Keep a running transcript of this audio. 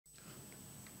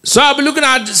So I'll be looking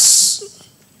at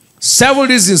several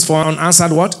reasons for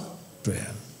unanswered what? Prayer.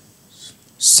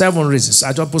 7 reasons.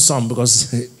 I just put some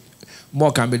because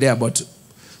more can be there, but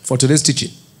for today's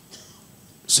teaching,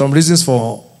 some reasons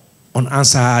for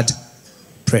unanswered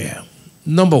prayer.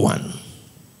 Number 1,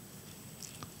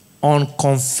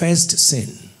 unconfessed sin.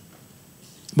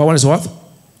 Number 1 is what?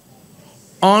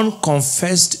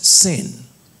 Unconfessed sin.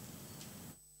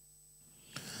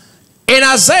 In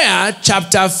Isaiah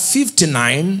chapter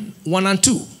 59, 1 and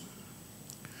 2.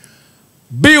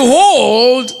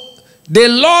 Behold, the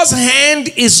Lord's hand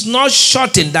is not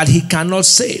shortened that he cannot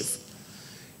save,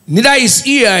 neither is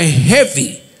ear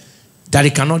heavy that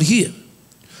he cannot hear.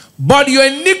 But your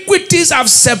iniquities have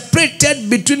separated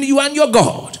between you and your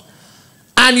God,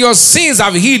 and your sins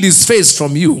have hid his face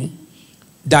from you,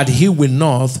 that he will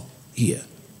not hear.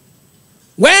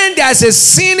 When there is a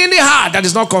sin in the heart that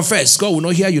is not confessed, God will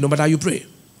not hear you no matter how you pray.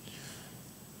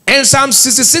 In Psalm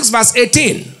 66 verse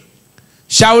 18,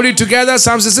 shall we read together?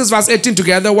 Psalm 66 verse 18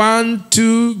 together. 1,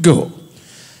 2, go.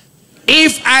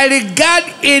 If I regard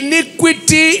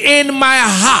iniquity in my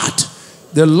heart,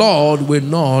 the Lord will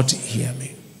not hear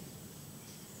me.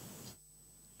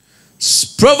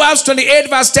 Proverbs 28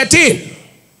 verse 13.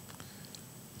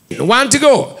 1 to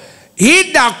go.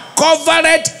 He that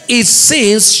covereth his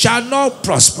sins shall not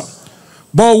prosper,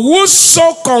 but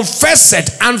whoso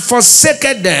confesseth and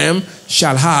forsaketh them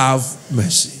shall have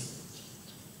mercy.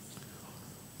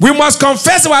 We must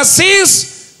confess our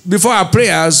sins before our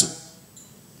prayers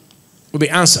will be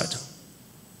answered.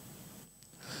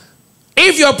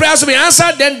 If your prayers will be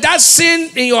answered, then that sin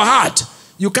in your heart,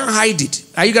 you can't hide it.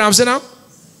 Are you getting what I'm saying now?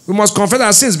 We must confess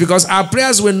our sins because our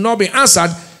prayers will not be answered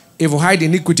if we hide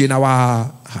iniquity in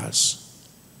our hearts.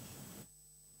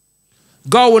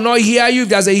 God will not hear you if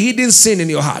there's a hidden sin in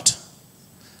your heart.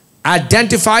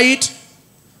 Identify it,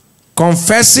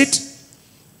 confess it,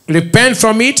 repent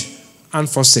from it, and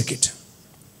forsake it.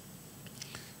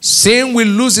 Sin will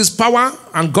lose its power,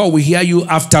 and God will hear you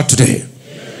after today.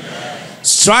 Amen.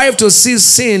 Strive to see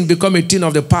sin become a thing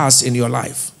of the past in your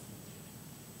life.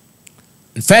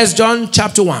 In 1 John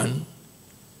chapter 1,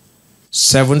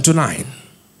 7 to 9.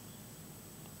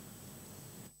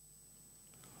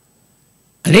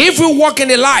 And if we walk in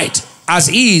the light as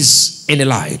he is in the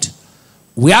light,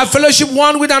 we have fellowship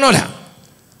one with another.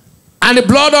 And the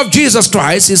blood of Jesus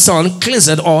Christ, his son,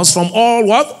 cleansed us from all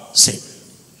what? Sin.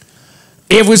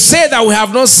 If we say that we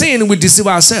have no sin, we deceive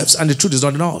ourselves, and the truth is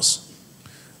not in us.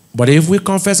 But if we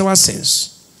confess our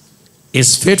sins, he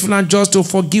is faithful and just to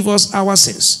forgive us our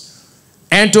sins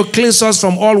and to cleanse us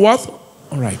from all what?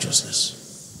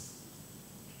 Unrighteousness.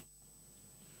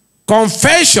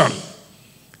 Confession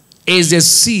is the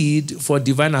seed for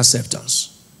divine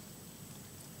acceptance.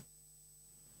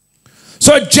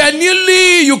 So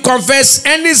genuinely you confess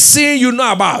any sin you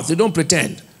know about. You don't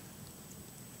pretend.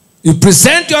 You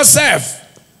present yourself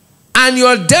and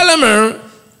your dilemma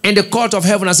in the court of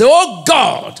heaven and say, oh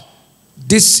God,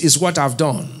 this is what I've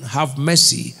done. Have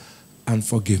mercy and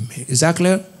forgive me. Is that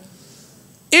clear?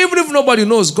 Even if nobody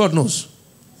knows, God knows.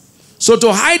 So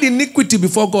to hide iniquity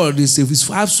before God is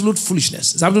absolute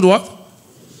foolishness. It's absolute what?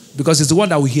 Because it's the one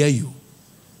that will hear you.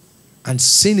 And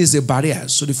sin is a barrier.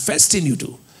 So the first thing you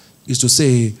do is to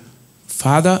say,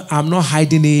 Father, I'm not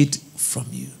hiding it from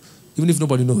you. Even if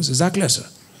nobody knows. Is that clear, sir?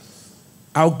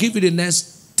 I'll give you the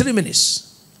next 3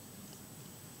 minutes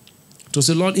to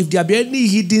say, Lord, if there be any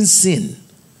hidden sin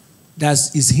that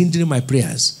is hindering my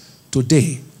prayers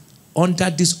today, under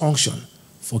this unction,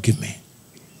 forgive me.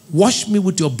 Wash me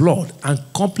with your blood and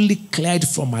completely clear it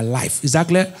from my life. Is that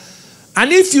clear? And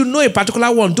if you know a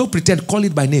particular one, don't pretend, call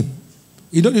it by name.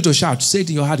 You don't need to shout. Say it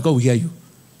in your heart, God will hear you.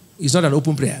 It's not an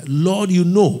open prayer. Lord, you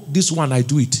know this one, I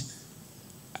do it.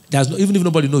 There's no, even if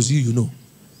nobody knows you, you know.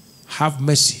 Have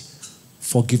mercy.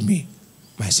 Forgive me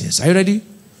my sins. Are you ready?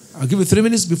 I'll give you 3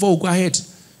 minutes before we go ahead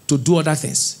to do other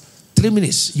things. 3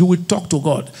 minutes. You will talk to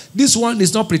God. This one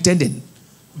is not pretending.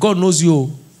 God knows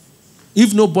you.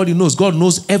 If nobody knows, God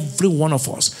knows every one of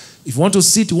us. If you want to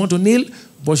sit, you want to kneel,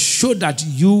 but show that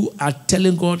you are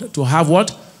telling God to have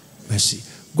what? Mercy.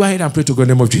 Go ahead and pray to God in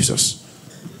the name of Jesus.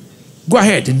 Go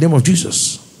ahead in the name of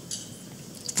Jesus.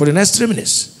 For the next 3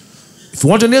 minutes. If you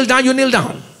want to kneel down, you kneel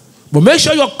down. But make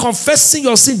sure you're confessing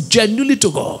your sin genuinely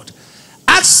to God.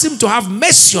 Ask him to have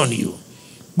mercy on you.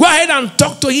 Go ahead and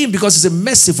talk to him because he's a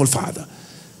merciful Father.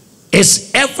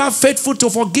 He's ever faithful to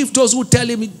forgive those who tell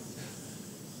him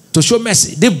to show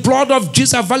mercy. The blood of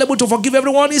Jesus is available to forgive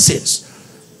everyone his sins.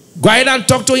 Go ahead and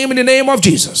talk to him in the name of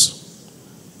Jesus.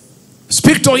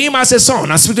 Speak to him as a son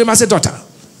and speak to him as a daughter.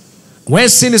 When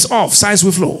sin is off, signs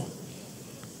will flow.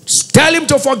 Tell him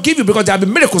to forgive you because there will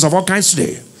be miracles of all kinds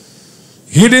today.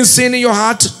 Hidden sin in your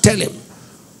heart, tell him.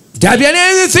 If there be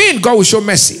anything, God will show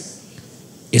mercy.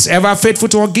 He's ever faithful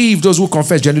to forgive those who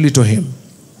confess genuinely to him.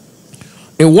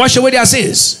 He wash away their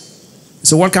sins.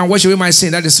 So what can wash away my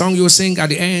sin? That's the song you sing at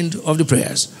the end of the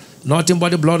prayers. Nothing but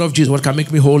the blood of Jesus. What can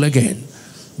make me whole again?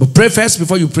 But pray first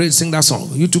before you pray, sing that song.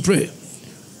 You to pray.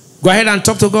 Go ahead and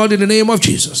talk to God in the name of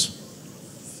Jesus.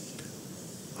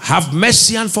 Have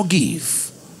mercy and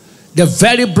forgive. The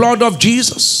very blood of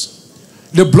Jesus,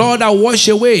 the blood that washes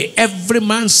away every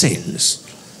man's sins.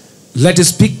 Let it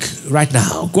speak right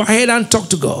now. Go ahead and talk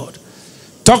to God.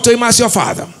 Talk to him as your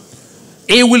Father.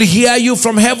 He will hear you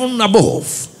from heaven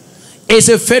above. He's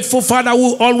a faithful Father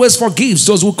who always forgives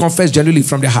those who confess genuinely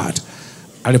from their heart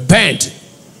and repent.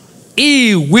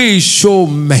 He will show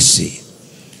mercy.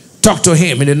 Talk to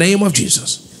him in the name of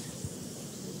Jesus.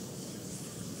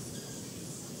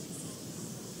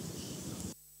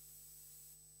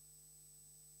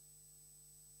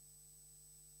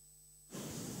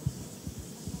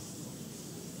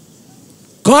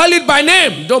 Call it by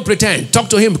name. Don't pretend. Talk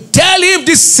to him. Tell him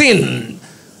this sin.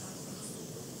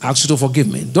 Ask you to forgive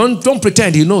me. Don't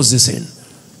pretend he knows this sin.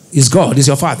 He's God. He's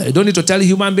your Father. You don't need to tell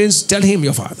human beings. Tell him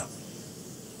your Father.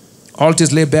 All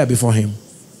is laid bare before him.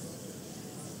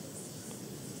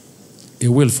 He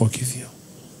will forgive you.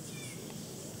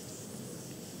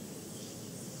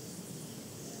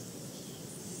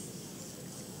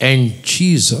 In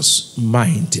Jesus'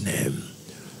 mighty name.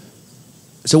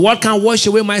 So what can wash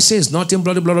away my sins? Nothing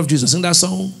but the blood of Jesus. Sing that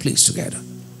song, please, together.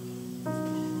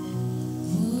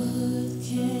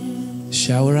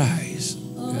 Shall rise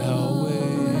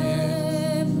away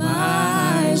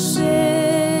my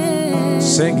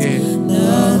sins. Sing it.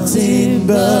 Nothing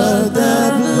but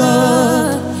the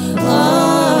blood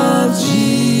of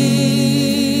Jesus.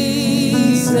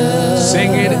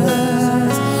 Sing it.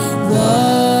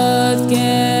 What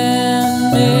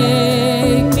can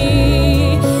make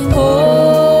me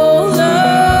whole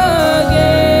again?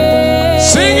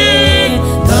 Sing it.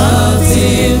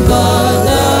 Nothing but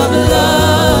the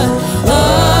blood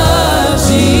of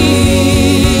Jesus.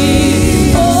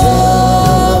 Oh,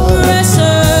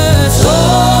 precious, oh,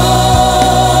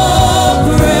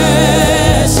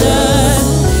 precious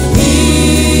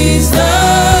is the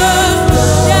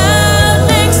blood that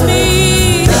makes me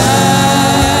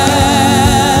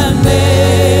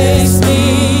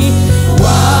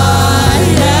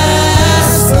white as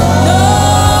snow. No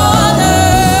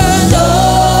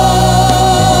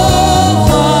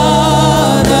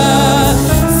other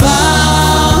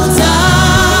fountain,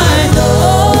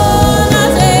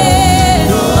 nothing,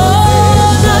 precious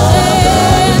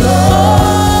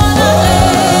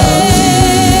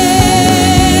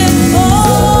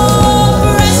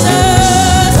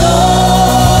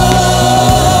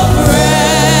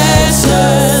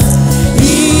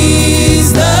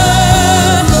is the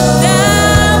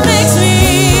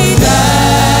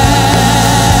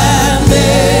that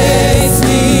makes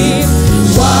me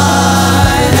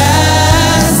white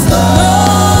as snow.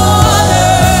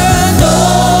 No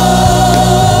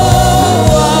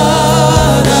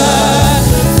other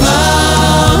fountain,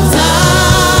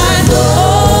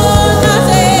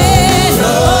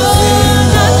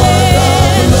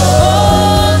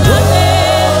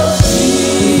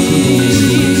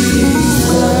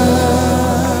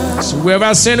 So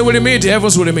whoever sin will meet,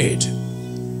 heavens will meet.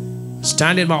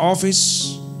 Stand in my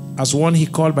office as one he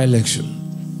called by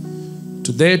election.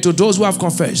 Today, to those who have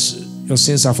confessed, your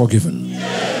sins are forgiven.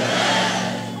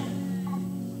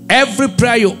 Every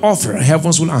prayer you offer,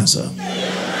 heavens will answer.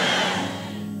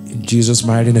 In Jesus'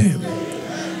 mighty name.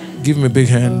 Give him a big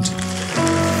hand.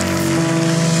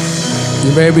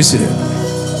 You may be seated.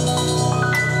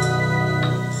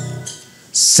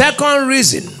 Second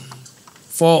reason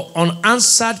for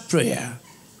unanswered prayer.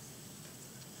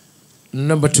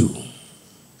 Number 2.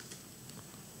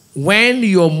 When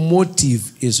your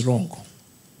motive is wrong.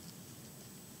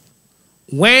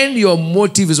 When your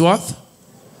motive is what?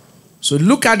 So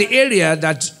look at the area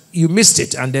that you missed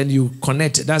it and then you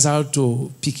connect it. That's how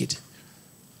to pick it.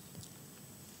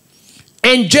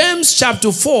 In James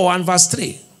chapter 4 and verse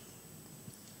 3.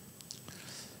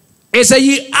 It says,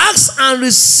 ye ask and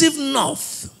receive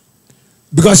not,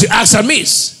 because you ask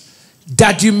amiss,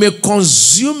 that you may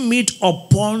consume it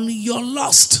upon your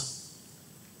lust.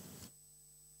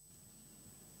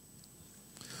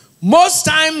 Most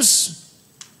times,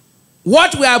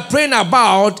 what we are praying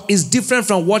about is different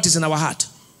from what is in our heart.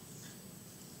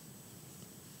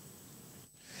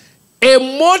 A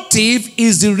motive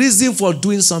is the reason for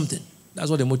doing something. That's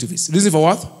what the motive is. Reason for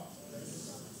what?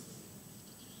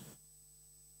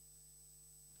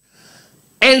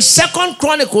 In 2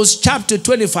 Chronicles chapter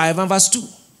 25 and verse 2.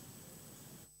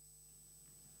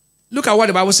 Look at what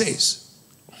the Bible says.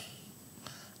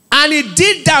 And he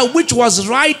did that which was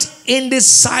right in the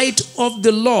sight of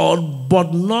the Lord,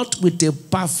 but not with a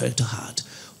perfect heart.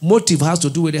 Motive has to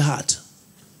do with the heart.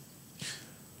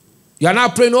 You are now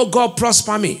praying, oh God,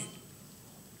 prosper me.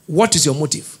 What is your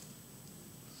motive?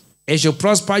 It should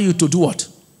prosper you to do what?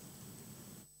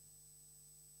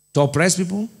 To oppress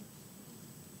people?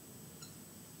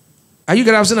 Are you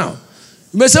getting what I'm saying now?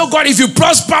 You may say, oh God, if you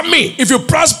prosper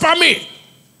me,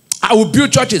 I will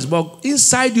build churches. But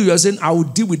inside you, you're saying, I will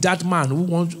deal with that man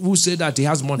who said that he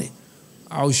has money.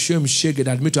 I will show him shake it,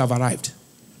 admit to have arrived.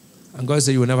 And God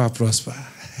said, you will never prosper.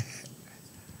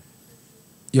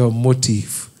 Your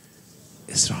motive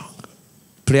is wrong.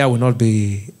 Prayer will not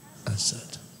be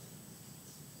answered.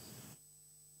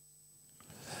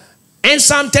 In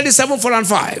Psalm 37, 4 and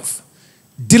 5,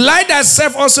 delight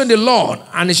thyself also in the Lord,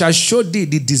 and he shall show thee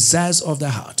the desires of thy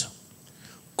heart.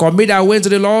 Commit thy way to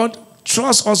the Lord,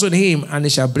 trust also in him, and he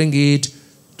shall bring it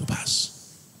to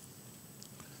pass.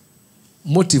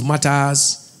 Motive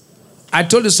matters. I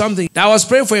told you something. I was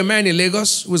praying for a man in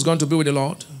Lagos who is going to be with the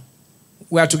Lord.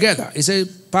 We are together. He said,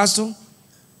 Pastor,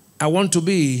 I want to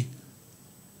be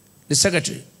the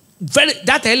secretary.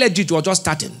 That LNG was just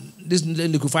starting, this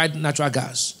liquefied natural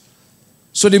gas.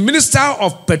 So the minister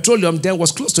of petroleum then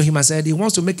was close to him and said he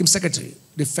wants to make him secretary.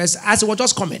 The first, as he was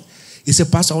just coming, he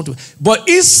said, Pastor, I want to. But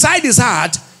inside his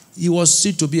heart, he was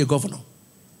set to be a governor.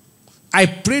 I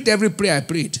prayed every prayer I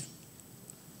prayed.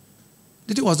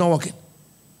 The thing was not working.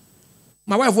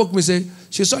 My wife woke me and said,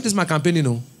 she saw this my campaign, you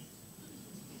know.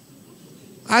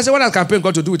 I said, what has campaign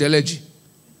got to do with LNG?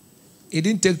 It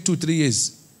didn't take 2-3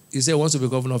 years. He said he wants to be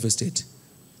governor of a state.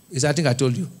 He said, I think I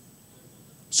told you.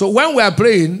 So when we are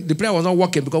praying, the prayer was not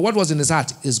working because what was in his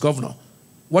heart is governor.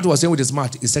 What he was saying with his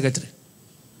mouth is secretary.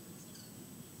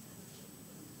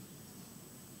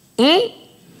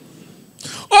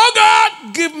 Oh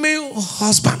God, give me a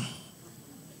husband.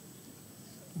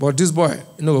 But this boy,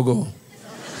 no go.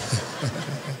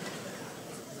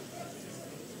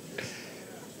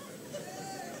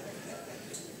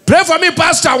 Pray for me,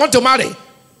 Pastor, I want to marry.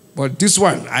 But this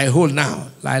one, I hold now.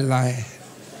 Lie.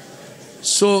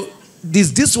 So,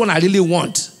 this one I really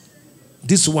want.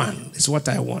 This one is what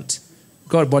I want.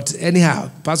 God, but anyhow,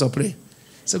 Pastor, pray.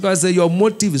 So God said, your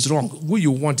motive is wrong. Who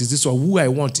you want is this one. Who I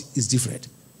want is different.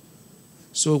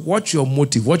 So what's your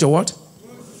motive? What's your what?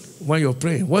 When you're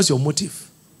praying, what's your motive?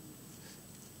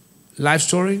 Life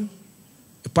story?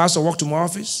 A pastor walked to my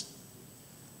office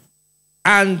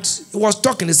and he was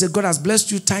talking. He said, God has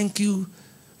blessed you. Thank you.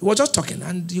 He was just talking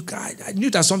and I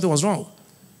knew that something was wrong.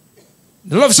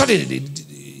 And all of a sudden,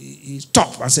 he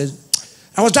stopped and said,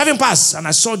 I was driving past and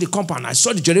I saw the compound, I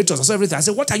saw the generators, I saw everything. I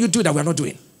said, what are you doing that we are not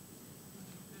doing?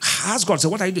 I asked God, I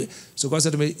said, what are you doing? So God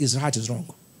said to me, his heart is wrong.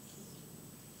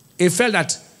 He felt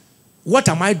that, what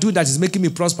am I doing that is making me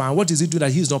prosper and what is he doing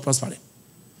that he is not prospering?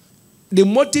 The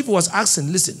motive was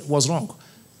asking, listen, was wrong.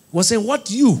 Was saying,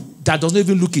 what you that doesn't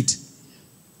even look it?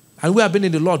 And we have been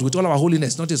in the Lord with all our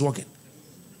holiness, not his working.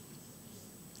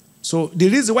 So the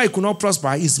reason why he could not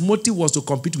prosper, his motive was to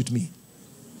compete with me.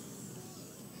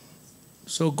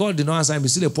 So God did not answer him.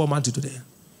 He's still a poor man today.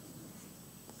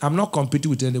 I'm not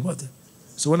competing with anybody.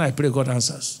 So when I pray, God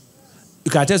answers.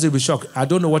 You can tell you'll be shocked. I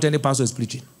don't know what any pastor is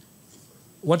preaching.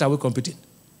 What are we competing?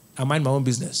 I mind my own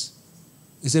business.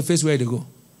 He said, face where they go.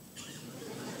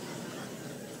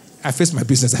 I face my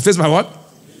business. I face my what?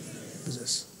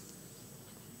 Business.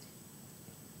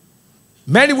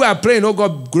 Many who are praying, oh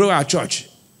God, grow our church.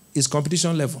 It's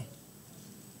competition level.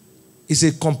 It's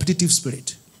a competitive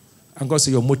spirit. And God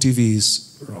said, your motive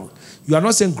is wrong. You are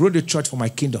not saying, grow the church for my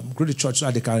kingdom. Grow the church so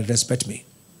that they can respect me.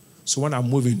 So when I'm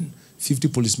moving, 50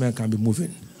 policemen can be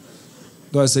moving.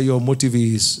 God said, your motive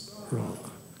is wrong.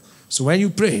 So when you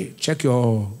pray, check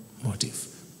your motive.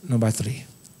 Number 3.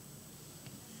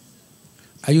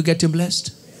 Are you getting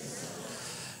blessed?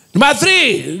 Number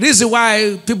 3, reason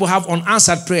why people have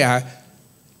unanswered prayer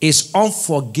is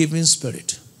unforgiving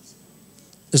spirit.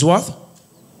 Is what?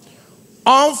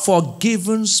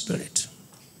 Unforgiving spirit.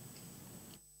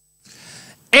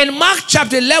 In Mark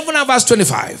chapter 11 and verse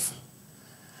 25,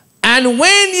 and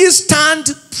when you stand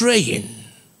praying,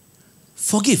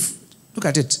 forgive. Look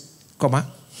at it, comma.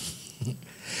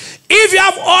 If you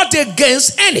have aught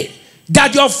against any,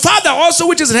 that your Father also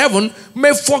which is in heaven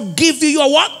may forgive you your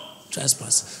what?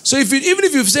 Trespass. So even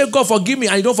if you say, God forgive me,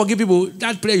 and you don't forgive people,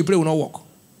 that prayer you pray will not work.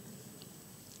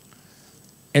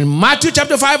 In Matthew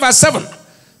chapter 5 verse 7,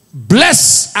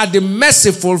 blessed are the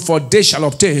merciful, for they shall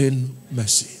obtain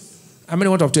mercy. How many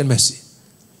want to obtain mercy?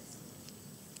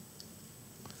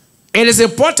 It is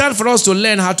important for us to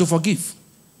learn how to forgive.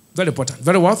 Very important.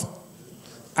 Very what?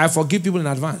 I forgive people in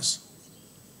advance.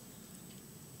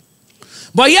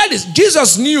 But here it is.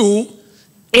 Jesus knew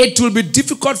it will be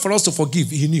difficult for us to forgive.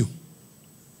 He knew.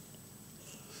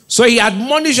 So he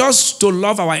admonished us to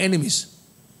love our enemies.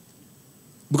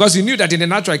 Because he knew that in the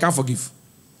natural, he can't forgive.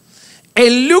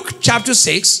 In Luke chapter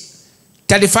 6,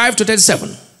 35 to 37,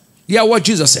 hear what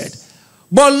Jesus said.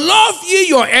 But love ye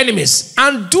your enemies,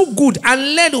 and do good,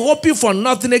 and let hoping for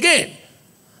nothing again.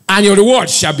 And your reward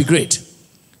shall be great.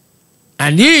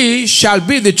 And ye shall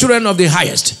be the children of the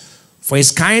highest, for he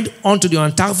is kind unto the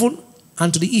unthankful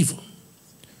and to the evil.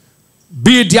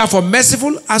 Be therefore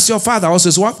merciful, as your Father also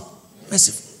is what?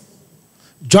 Merciful.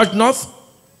 Judge not,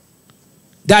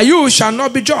 that you shall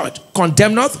not be judged.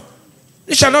 Condemn not,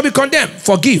 it shall not be condemned.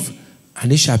 Forgive,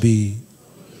 and it shall be.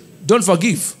 Don't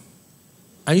forgive,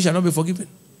 and you shall not be forgiven.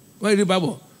 When you read the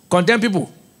Bible, condemn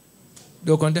people,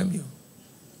 they'll condemn you.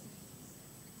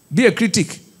 Be a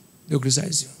critic, they'll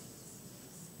criticize you.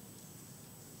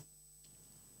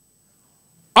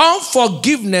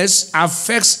 Unforgiveness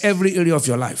affects every area of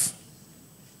your life.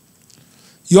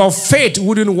 Your faith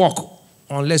wouldn't work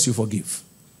unless you forgive.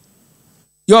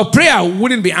 Your prayer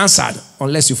wouldn't be answered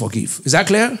unless you forgive. Is that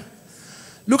clear?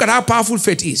 Look at how powerful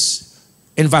faith is.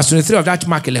 In verse 23 of that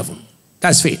Mark 11.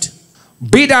 That's faith.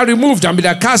 Be thou removed and be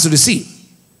thou cast to the sea.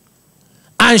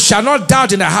 And shall not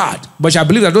doubt in the heart, but shall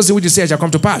believe that those things which you say shall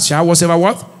come to pass. Shall whatsoever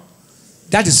what?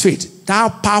 That is faith. That how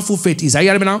powerful faith is. Are you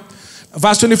hearing me now?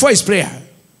 Verse 24 is prayer.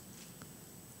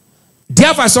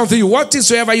 Therefore, something you, what things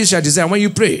soever you shall desire, when you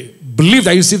pray, believe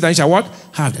that you receive, that you shall what?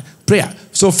 Have them. Prayer.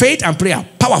 So faith and prayer,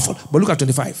 powerful. But look at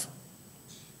 25.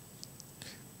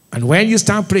 And when you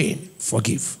start praying,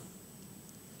 forgive.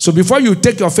 So before you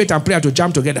take your faith and prayer to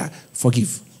jam together,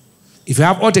 forgive. If you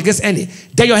have aught against any,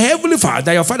 then your heavenly Father,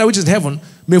 that your Father which is in heaven,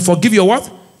 may forgive your what?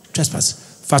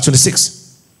 Trespass. Verse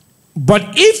 26. But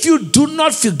if you do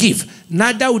not forgive,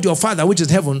 neither would your Father which is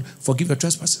in heaven forgive your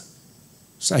trespasses.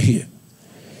 So here.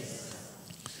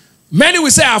 Many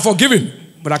will say, I have forgiven,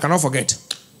 but I cannot forget.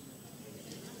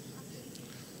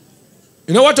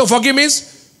 You know what to forgive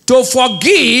means? To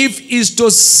forgive is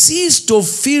to cease to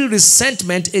feel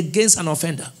resentment against an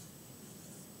offender.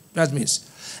 That means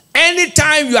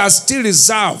anytime you are still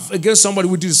reserved against somebody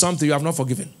who did something you have not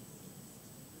forgiven.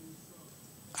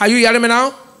 Are you hearing me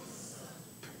now?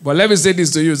 But let me say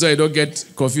this to you so you don't get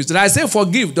confused. When I say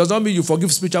forgive does not mean you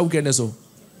forgive spiritual wickedness.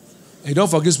 You don't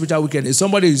forgive spiritual wickedness. If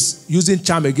somebody is using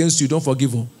charm against you, don't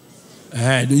forgive them.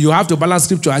 You have to balance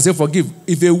scripture. I say forgive.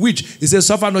 If a witch, it says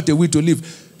suffer not a witch to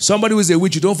live. Somebody who is a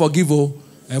witch, you don't forgive.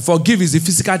 Forgive is the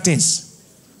physical things.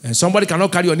 Somebody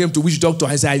cannot carry your name to witch doctor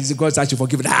and say, God said you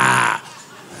forgive. I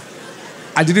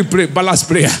didn't pray. Balance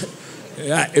prayer.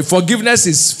 Forgiveness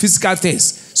is physical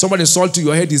things. Somebody insult you,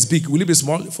 your head is big. Will it be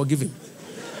small? Forgive him.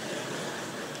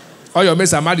 All your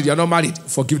mates are married, you are not married.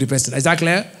 Forgive the person. Is that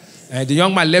clear? The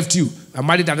young man left you and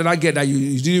married another girl that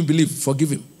you didn't believe.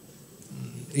 Forgive him.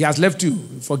 He has left you.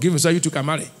 Forgive him so you two can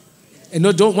marry. And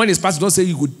no, don't, when it's past, don't say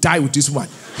you would die with this one.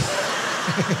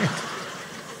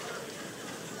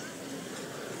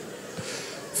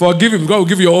 Forgive him. God will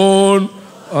give your own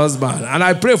husband. And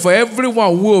I pray for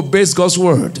everyone who obeys God's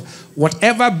word.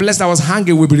 Whatever blessing that was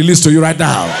hanging will be released to you right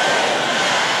now.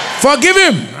 Forgive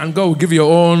him. And God will give you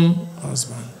your own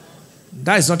husband.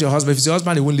 That is not your husband. If it's your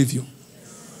husband, he won't leave you.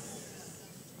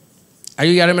 Are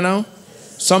you hearing me now?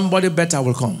 Somebody better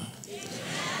will come.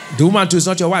 The woman too is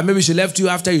not your wife. Maybe she left you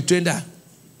after you trained her.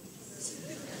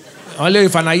 Only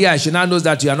if an year she now knows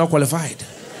that you are not qualified.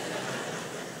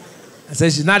 I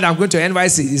said, now that I'm going to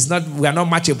NYC, it's not, we are not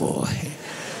matchable.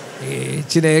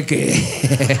 Chineke.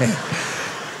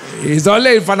 It's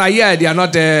only if an year they are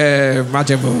not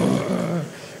matchable.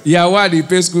 Year one, he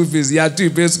pays school fees. Year two, he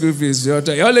pays school fees. You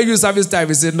only use service time.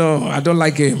 He said, no, I don't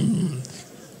like him.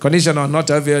 Condition are not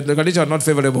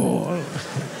favorable.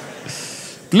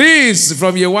 Please,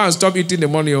 from year one, stop eating the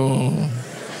money.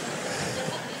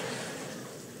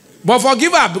 But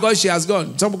forgive her because she has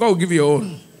gone. Some God will give you your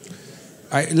own.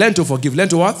 Learn to forgive. Learn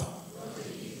to what?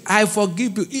 I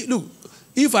forgive you. Look,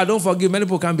 if I don't forgive, many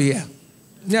people can't be here.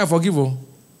 Yeah, I forgive you.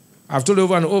 I've told you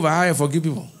over and over how I forgive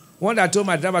people. One day I told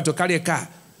my driver to carry a car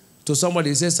to somebody.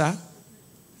 He said,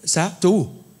 sir, to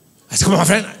who? I said, come on, my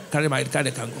friend, carry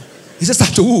the car. He said, sir,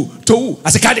 to who? To who? I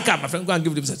said, carry the car, my friend, go and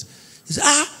give it to him. He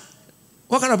said,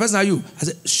 what kind of person are you? I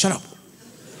said, shut up.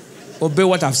 Obey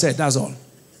what I've said, that's all.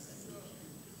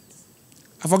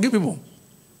 I forgive people.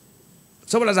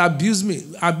 Somebody has abused me.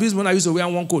 Abused me when I used to wear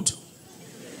one coat.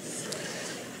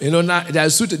 You know, now their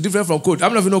suit is different from coat. I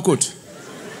don't know if you know coat.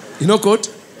 You know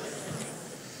coat?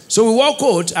 So we wore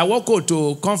coat. I wore coat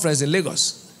to conference in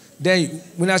Lagos. Then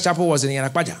Winners Chapel was in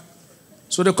Yanakpaja.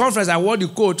 So the conference, I wore the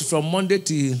coat from Monday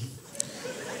till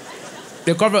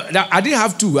the conference. I didn't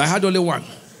have two. I had only one.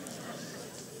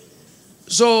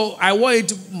 So I wore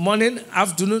it morning,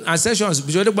 afternoon, and sessions.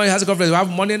 Because everybody has a conference. We have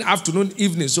morning, afternoon,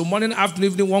 evening. So morning,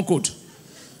 afternoon, evening, one coat.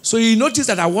 So he noticed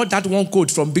that I wore that one coat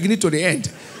from beginning to the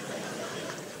end.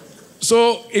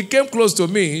 So it came close to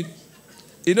me.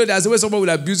 You know, there's a way someone will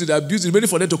abuse it, waiting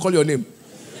for them to call your name.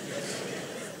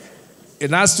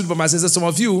 And I stood by myself. Some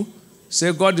of you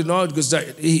say God did not, because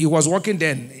he was working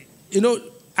then. You know,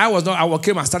 I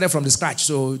came and started from the scratch.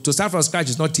 So to start from scratch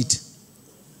is not it.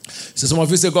 So some of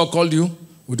you say God called you.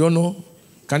 We don't know.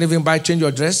 Can't even change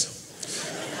your dress.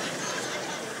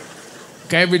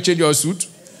 Can't even change your suit.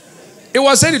 It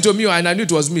was said to me, and I knew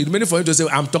it was me. Many for you to say,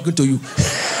 I'm talking to you.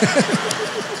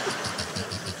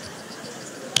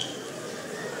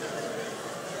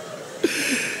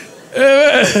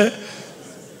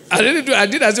 I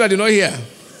did as if I did not hear.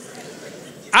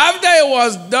 After it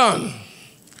was done,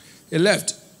 he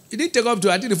left. He didn't take up to,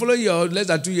 I think the following year, or less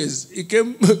than 2 years, he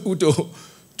came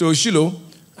to Shiloh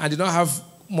and did not have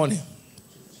money.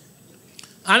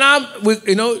 And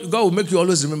God will make you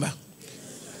always remember.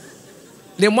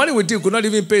 The money we took could not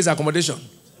even pay his accommodation.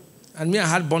 And me, I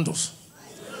had bundles.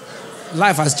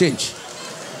 Life has changed.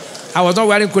 I was not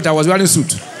wearing coat, I was wearing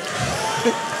suit.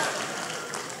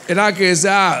 In that case,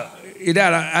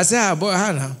 I said, boy,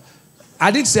 Hannah. I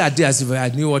didn't say I did as if I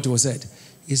knew what he was said.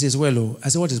 He says, well, I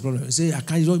said, what is the problem? He said, I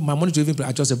can't, my money to even play.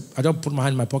 I don't put my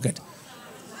hand in my pocket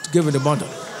to give him the bundle.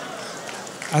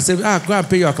 I said, go and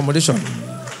pay your accommodation.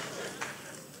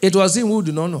 It was him who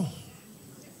did not know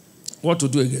what to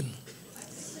do again.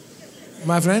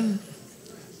 My friend,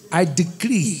 I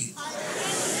decree,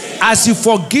 as you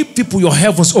forgive people, your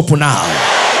heavens open now.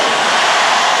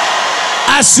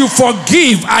 As you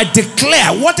forgive, I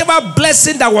declare whatever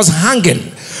blessing that was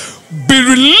hanging be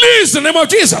released in the name of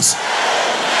Jesus.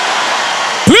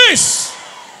 Please,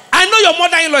 I know your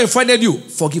mother-in-law offended you.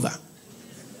 Forgive her,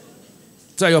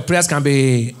 so your prayers can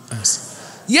be answered.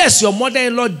 Yes, your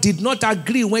mother-in-law did not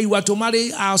agree when you were to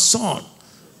marry our son,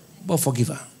 but forgive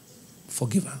her.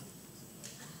 Forgive her.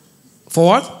 For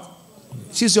what?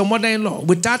 She's your mother-in-law.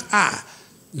 Without her,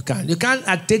 you can't. You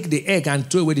can't take the egg and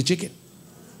throw away the chicken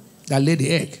that laid the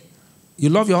egg. You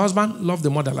love your husband, love the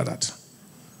mother like that.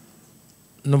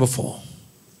 Number 4.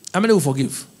 How many will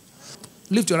forgive?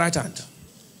 Lift your right hand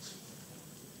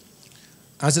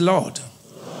and say, Lord,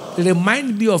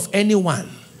 remind me of anyone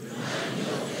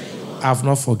I have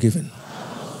not forgiven.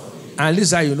 And this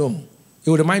is how you know. It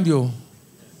will remind you.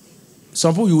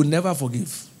 Some people you will never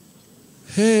forgive.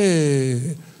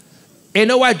 Hey. You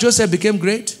know why Joseph became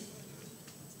great?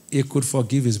 He could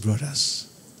forgive his brothers.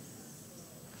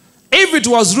 If it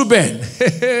was Reuben,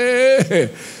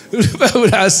 Reuben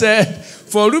would have said,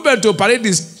 for Reuben to parade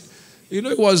this, he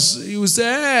would say,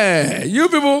 hey, you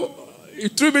people, you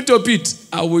threw me into a pit.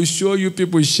 I will show you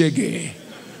people shaggy.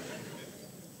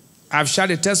 I've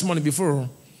shared a testimony before.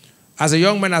 As a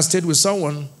young man, I stayed with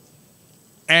someone,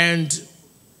 and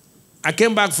I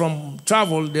came back from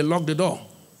travel, they locked the door.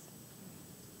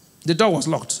 The door was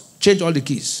locked. Changed all the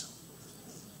keys.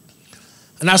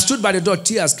 And I stood by the door,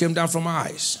 tears came down from my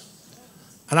eyes.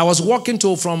 And I was walking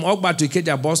from Ogba to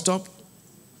Ikeja bus stop,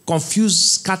 confused,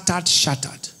 scattered,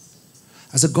 shattered.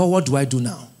 I said, God, what do I do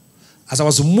now? As I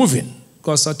was moving,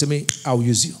 God said to me, I will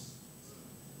use you.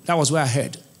 That was where I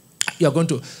heard. You're going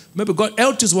to, maybe God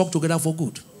helped us work together for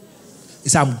good. He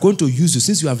said, I'm going to use you.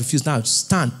 Since you have refused, now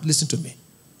stand, listen to me.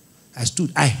 I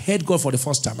stood. I heard God for the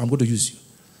first time. I'm going to use you.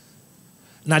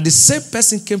 Now, the same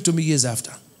person came to me years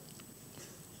after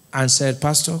and said,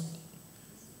 Pastor,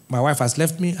 my wife has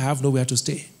left me. I have nowhere to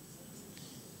stay.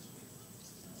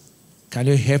 Can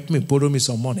you help me, borrow me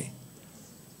some money?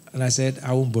 And I said,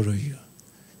 I won't borrow you.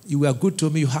 You were good to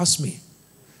me. You housed me.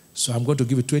 So I'm going to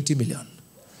give you 20 million.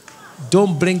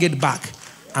 Don't bring it back.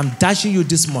 I'm dashing you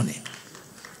this money.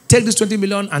 Take this 20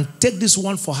 million and take this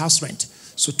one for house rent.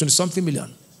 So 20-something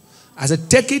million. I said,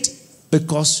 take it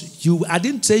because I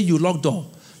didn't say you locked door.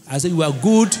 I said, you are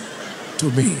good to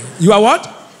me. You are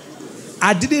what?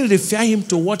 I didn't refer him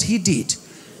to what he did.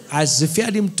 I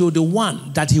referred him to the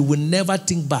one that he will never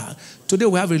think back. Today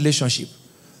we have a relationship.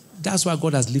 That's why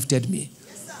God has lifted me.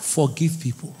 Forgive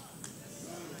people.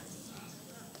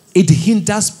 It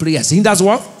hinders prayers. Hinders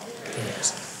what?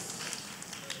 Yes.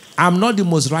 I'm not the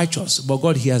most righteous, but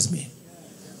God hears me.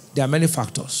 There are many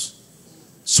factors.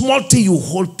 Small thing you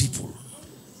hold people.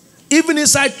 Even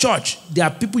inside church, there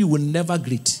are people you will never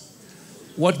greet.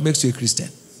 What makes you a Christian?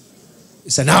 He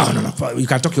said, no, you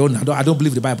can talk your own. I don't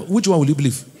believe the Bible. Which one will you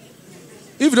believe?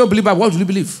 If you don't believe the Bible, what will you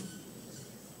believe?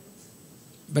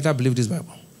 Better believe this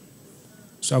Bible.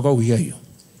 So God will hear you.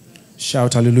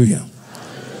 Shout hallelujah.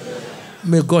 Hallelujah.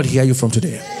 May God hear you from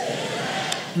today.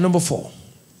 Amen. Number 4.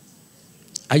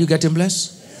 Are you getting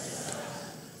blessed?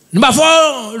 Yes. Number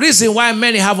 4 reason why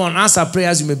many have unanswered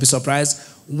prayers, you may be surprised,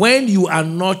 when you are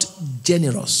not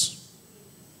generous.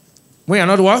 When you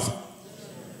are not what?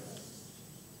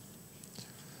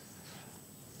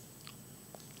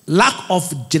 Lack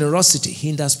of generosity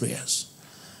hinders prayers.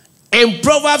 In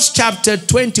Proverbs chapter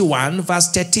 21,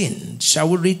 verse 13, shall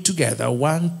we read together?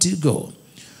 1 to go.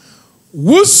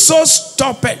 Whoso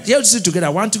stoppeth, let's read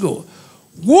together, 1 to go.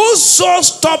 Whoso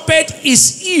stoppeth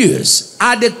his ears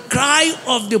at the cry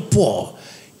of the poor,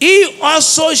 he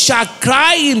also shall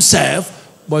cry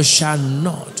himself, but shall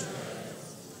not.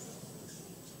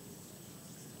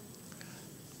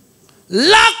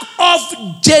 Lack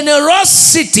of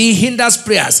generosity hinders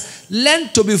prayers. Learn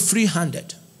to be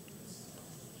free-handed.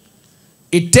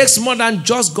 It takes more than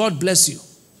just God bless you.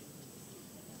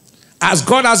 As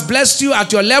God has blessed you at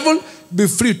your level, be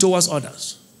free towards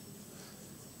others.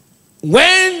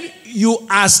 When you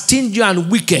are stingy and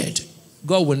wicked,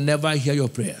 God will never hear your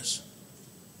prayers.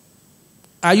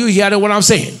 Are you hearing what I'm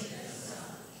saying?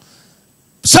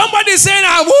 Somebody saying,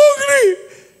 I'm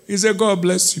hungry. He said, God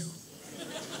bless you.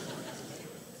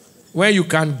 When you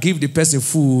can give the person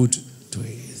food to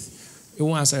eat, he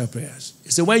won't answer your prayers. He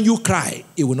said, when you cry,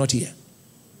 he will not hear.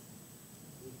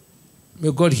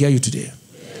 May God hear you today.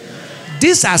 Amen.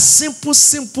 These are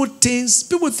simple things.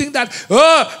 People think that,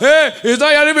 oh, hey, he's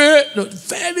not hearing me. No,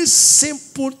 very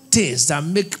simple things that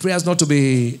make prayers not to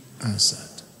be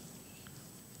answered.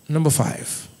 Number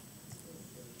 5.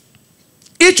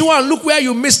 Each one, look where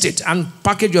you missed it and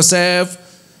package yourself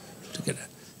together.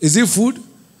 Is it food?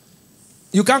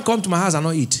 You can't come to my house and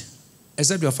not eat,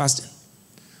 except you're fasting.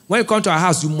 When you come to our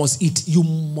house, you must eat. You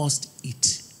must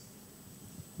eat.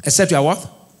 Except you're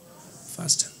what?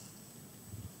 Fasting.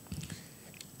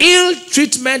 Ill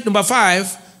treatment, number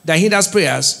 5, that hinders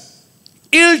prayers.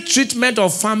 Ill treatment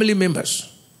of family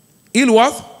members. Ill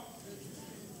what?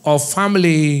 Of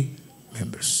family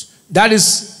members. That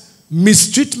is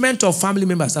mistreatment of family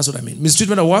members. That's what I mean.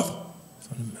 Mistreatment of what?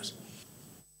 Family members.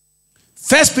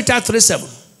 1 Peter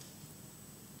 3:7.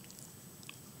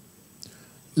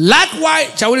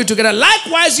 Likewise, shall we read together?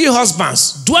 Likewise, ye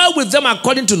husbands, dwell with them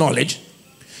according to knowledge,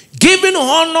 giving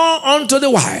honor unto the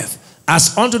wife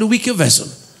as unto the weaker vessel,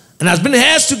 and has been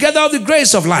heirs together of the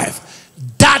grace of life,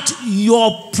 that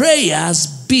your prayers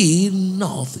be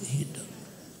not hindered.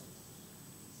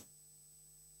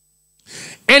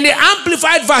 In the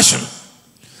Amplified Version,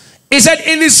 it said,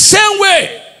 in the same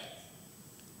way,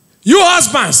 you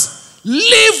husbands,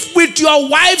 live with your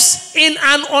wives in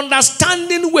an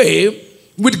understanding way,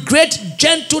 with great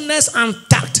gentleness and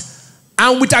tact,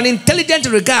 and with an intelligent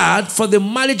regard for the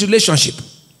marriage relationship.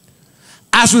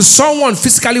 As with someone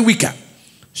physically weaker,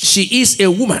 she is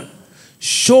a woman.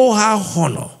 Show her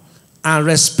honor and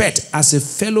respect as a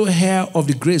fellow heir of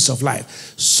the grace of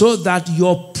life, so that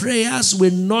your prayers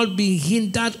will not be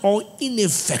hindered or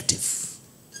ineffective.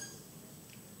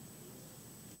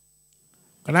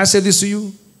 Can I say this to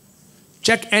you?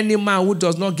 Check any man who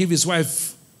does not give his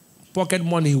wife pocket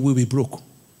money, he will be broke.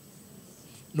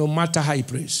 No matter how he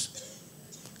prays.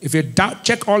 If you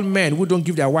check all men who don't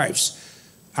give their wives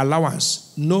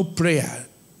allowance, no prayer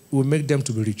will make them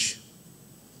to be rich.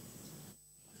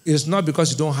 It's not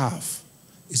because you don't have.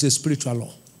 It's a spiritual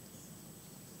law.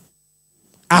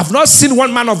 I have not seen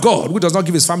one man of God who does not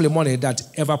give his family money that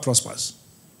ever prospers.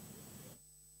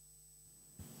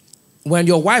 When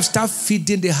your wife starts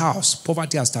feeding the house,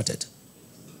 poverty has started.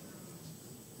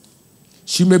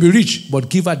 She may be rich, but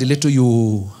give her the little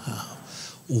you have.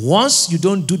 Once you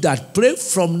don't do that, pray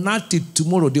from now till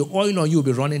tomorrow, the oil on you will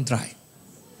be running dry.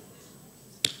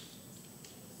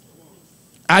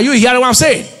 Are you hearing what I'm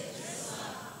saying?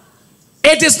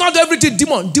 Yes, it is not everything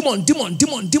demon.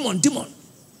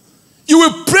 You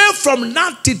will pray from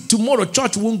now till tomorrow.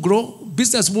 Church won't grow,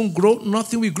 business won't grow,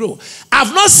 nothing will grow.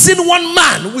 I've not seen one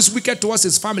man who is wicked towards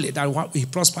his family that he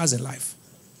prospers in life.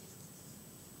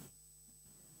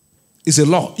 It's a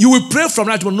law. You will pray from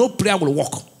now till no prayer will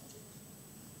work.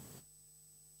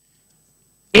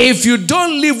 If you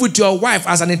don't live with your wife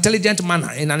as an intelligent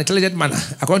manner, in an intelligent manner,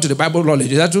 according to the Bible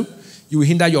knowledge, is that true? You will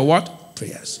hinder your what?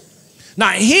 Prayers.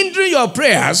 Now, hindering your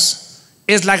prayers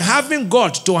is like having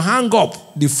God to hang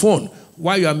up the phone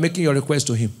while you are making your request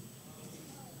to him.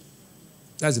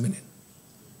 That's the meaning.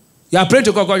 You are praying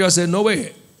to God, God just say, no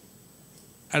way.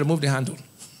 I remove the handle.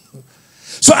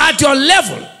 So at your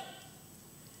level,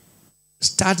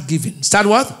 start giving. Start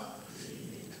what?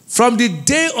 From the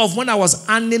day of when I was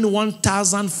earning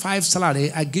 1,005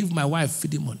 salary, I gave my wife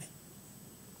feeding money.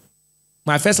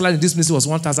 My first salary in this ministry was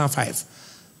 1,005.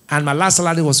 And my last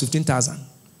salary was 15,000.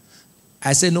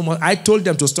 I said, no more. I told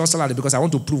them to stop salary because I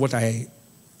want to prove what I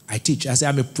teach. I said,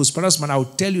 I'm a prosperous man. I will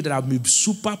tell you that I'll be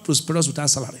super prosperous without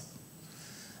salary.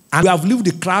 And we have lived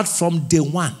the crowd from day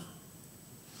one.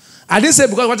 I didn't say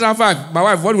because what I have, my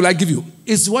wife, what will I give you?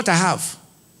 It's what I have.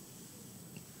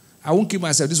 I won't keep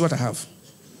myself. This is what I have.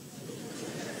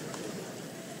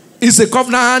 It's a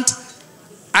covenant.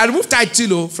 I removed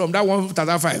tithe from that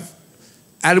 1,005.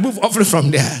 I removed offering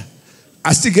from there.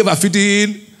 I still gave her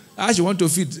feeding. How she want to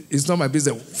feed, it's not my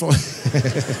business.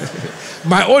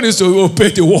 My own is to obey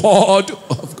the word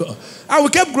of God. And we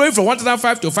kept growing from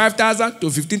 1,005 to 5,000 to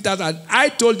 15,000. I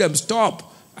told them,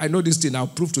 stop. I know this thing. I'll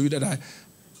prove to you that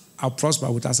I'll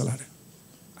prosper without salary.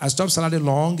 I stopped salary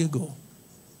long ago.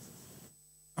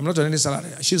 I'm not on any salary.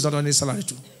 She's not on any salary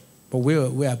too. But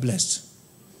we are blessed.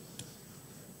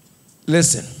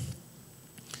 Listen.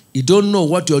 You don't know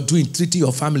what you're doing, treating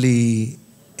your family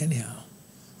anyhow.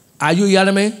 Are you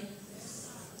hearing me?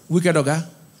 Wicked ogre.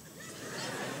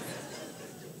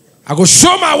 I go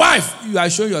show my wife. You are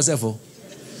showing yourself. Oh.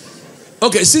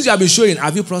 Okay, since you have been showing,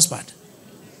 have you prospered?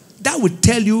 That will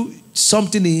tell you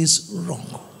something is wrong.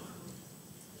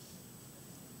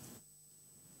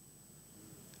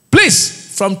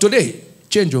 Please, from today,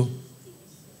 change.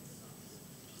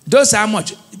 Don't say how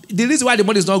much. The reason why the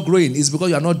money is not growing is because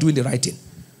you are not doing the right thing.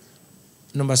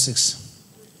 Number 6.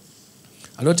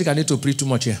 I don't think I need to preach too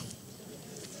much here.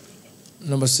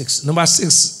 Number 6. Number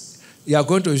 6, you are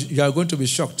going to be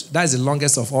shocked. That is the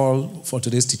longest of all for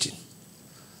today's teaching.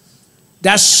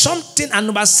 There's something, and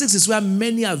number 6 is where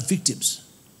many are victims.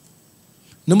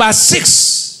 Number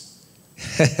 6,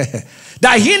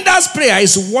 that hinders prayer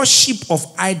is worship of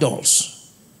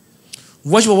idols.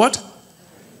 Worship of what?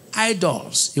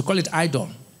 Idols. You call it idol.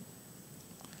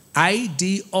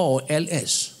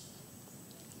 I-D-O-L-S.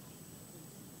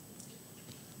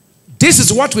 This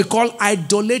is what we call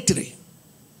idolatry.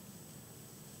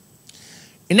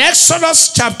 In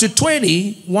Exodus chapter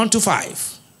 20,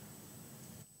 1-5.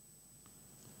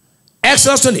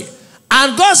 Exodus 20.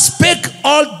 And God spake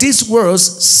all these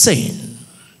words, saying,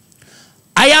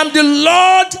 I am the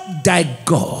Lord thy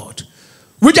God,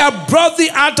 which have brought thee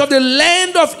out of the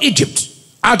land of Egypt,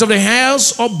 out of the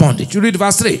house of bondage. You read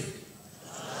verse 3.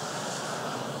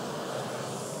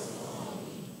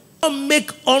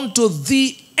 Make unto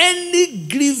thee any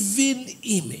graven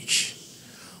image,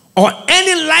 or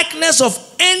any likeness of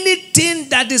anything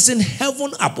that is in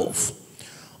heaven above,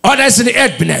 or that is in the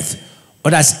earth beneath,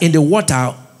 or that is in the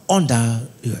water under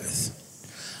the earth.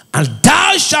 And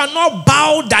thou shalt not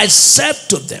bow thyself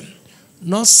to them,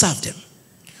 nor serve them.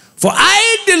 For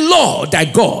I, the Lord thy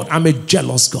God, am a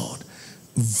jealous God,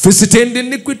 visiting the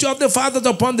iniquity of the fathers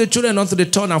upon the children unto the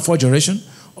third and fourth generation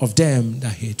of them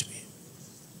that hate me.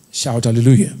 Shout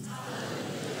hallelujah.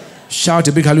 Hallelujah. Shout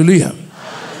a big hallelujah.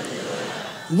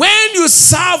 Hallelujah. When you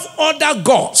serve other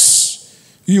gods,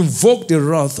 you invoke the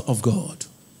wrath of God.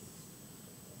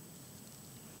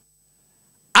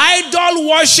 Idol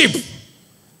worship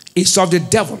is of the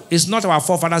devil. It's not our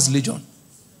forefathers' religion.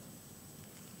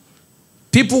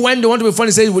 People, when they want to be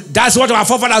funny, say, that's what our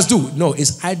forefathers do. No,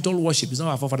 it's idol worship. It's not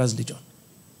our forefathers' religion.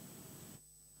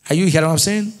 Are you hearing what I'm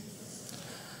saying?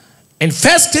 In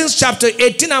 1 Kings chapter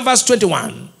 18 and verse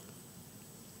 21.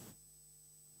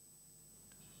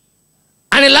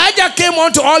 And Elijah came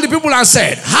unto all the people and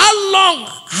said, how long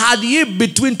had ye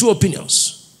between two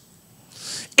opinions?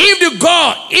 If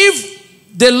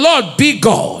the Lord be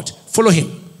God, follow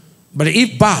him. But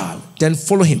if Baal, then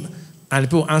follow him. And the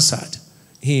people answered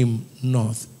him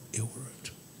not a word.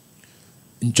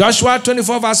 In Joshua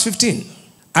 24 verse 15.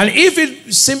 And if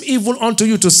it seem evil unto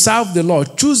you to serve the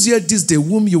Lord, choose ye this day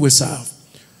whom you will serve.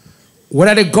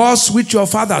 Whether the gods which your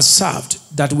fathers served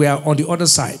that were on the other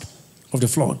side of the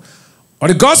flood, or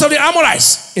the gods of the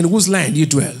Amorites in whose land ye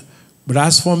dwell. But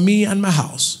as for me and my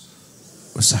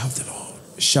house, we serve the Lord.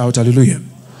 Shout hallelujah.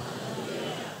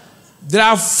 Hallelujah. There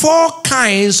are 4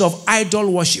 kinds of idol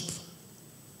worship.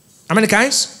 How many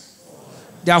kinds? 4.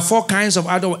 There are 4 kinds of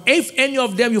idol. If any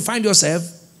of them you find yourself,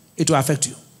 it will affect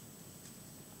you.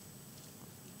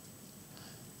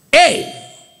 A,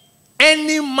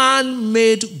 any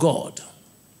man-made God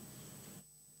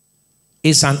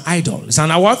is an idol. It's an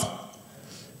what?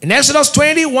 In Exodus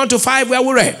 20, 1-5, where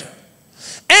we read,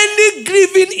 any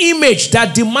graven image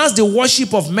that demands the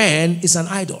worship of man is an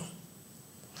idol.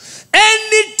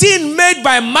 Anything made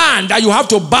by man that you have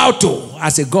to bow to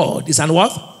as a God is an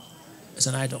what? It's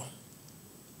an idol.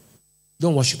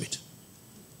 Don't worship it.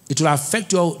 It will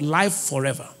affect your life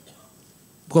forever.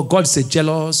 Because God is a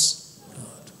jealous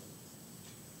God.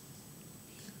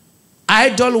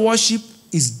 Idol worship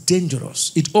is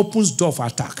dangerous. It opens door for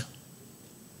attack.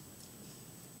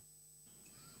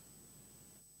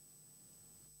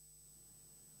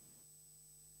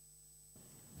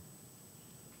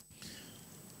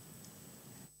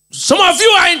 Some of you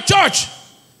are in church.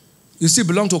 You still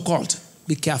belong to a cult.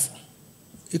 Be careful.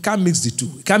 You can't mix the two.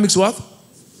 You can't mix what?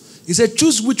 He said,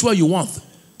 choose which one you want.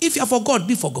 If you are for God,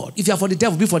 be for God. If you are for the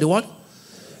devil, be for the what?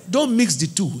 Don't mix the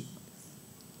two.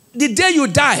 The day you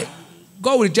die,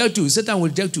 God will reject you. Satan will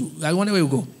reject you. I wonder where you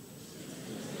go.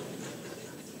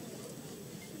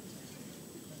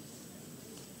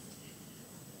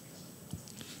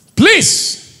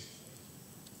 Please,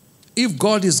 if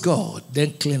God is God,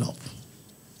 then clean up.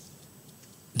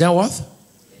 Then what?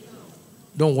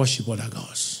 Don't worship other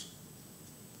gods.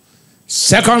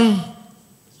 Second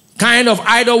kind of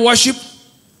idol worship,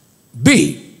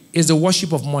 B, is the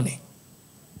worship of money.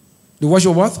 The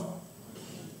worship of what?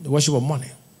 The worship of money.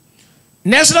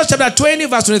 In Exodus chapter 20,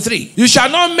 verse 23. You shall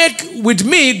not make with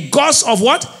me gods of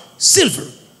what? Silver.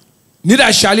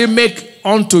 Neither shall you make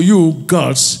unto you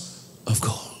gods of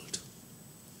gold.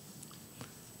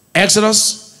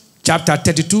 Exodus chapter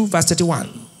 32, verse 31.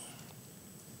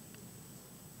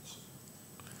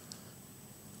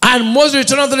 And Moses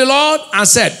returned unto the Lord and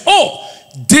said, oh,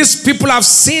 these people have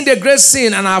sinned a great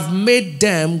sin and have made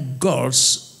them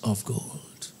gods of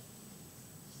gold.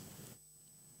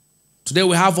 Today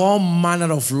we have all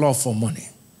manner of love for money.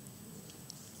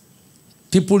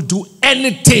 People do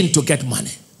anything to get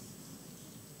money.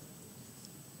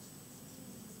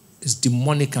 It's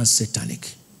demonic and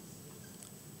satanic.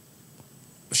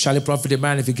 Shall it profit a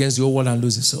man if he gains the whole world and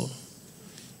lose his soul?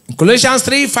 In Colossians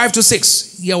 3,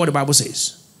 5-6, hear what the Bible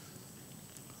says.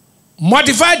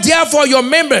 Mortify therefore your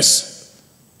members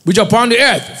which are upon the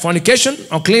earth, fornication,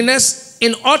 uncleanness,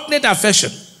 inordinate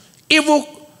affection,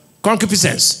 evil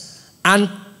concupiscence, and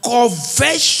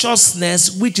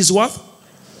covetousness, which is what?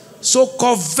 So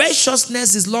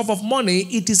covetousness is love of money.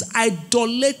 It is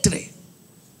idolatry.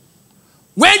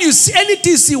 When you see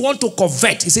anything you want to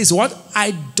covet, he says what?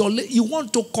 You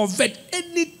want to covet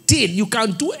anything. You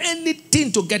can do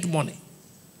anything to get money.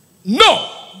 No.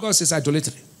 God says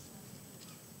idolatry.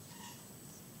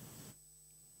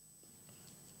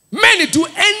 Many do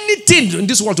anything in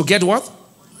this world to get what?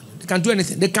 They can do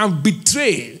anything. They can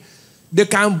betray. They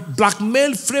can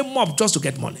blackmail, frame up just to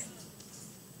get money.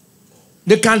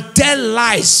 They can tell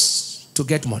lies to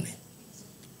get money.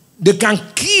 They can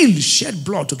kill, shed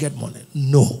blood to get money.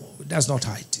 No, that's not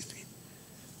how it is.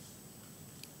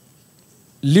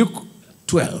 Luke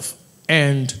 12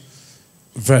 and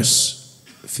verse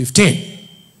 15.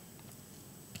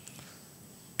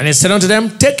 And he said unto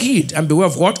them, take heed and beware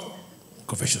of what?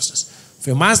 Covetousness.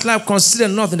 For a man's life consider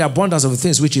not in the abundance of the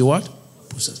things which he what?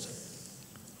 Possessed.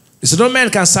 He said, no man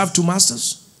can serve two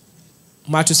masters.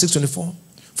 Matthew 6:24.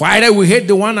 For either we hate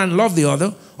the one and love the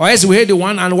other, or else we hate the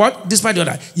one and what? Despite the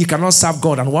other. You cannot serve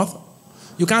God and what?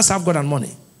 You can't serve God and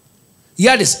money.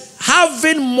 Hear this.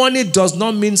 Having money does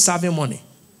not mean serving money.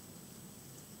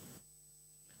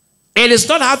 It is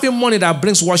not having money that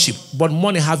brings worship, but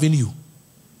money having you.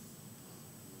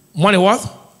 Money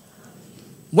what?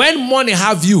 When money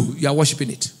have you, you are worshiping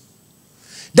it.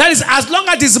 That is, as long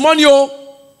as it's money, you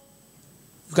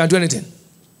can do anything.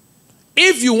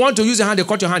 If you want to use your hand, they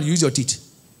cut your hand, you use your teeth.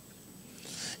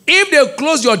 If they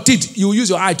close your teeth, you use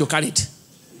your eye to carry it.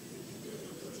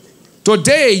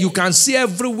 Today, you can see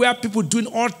everywhere people doing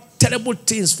all terrible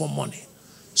things for money.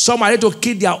 Some are ready to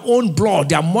kill their own blood,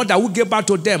 their mother who gave birth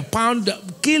to them,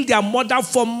 kill their mother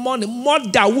for money,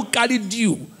 mother who carried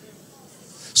you.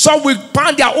 Some will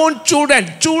pound their own children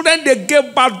they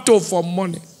gave birth to for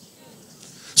money.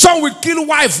 Some will kill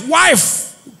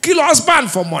wife, kill husband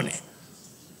for money.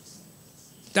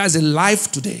 That's a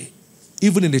life today,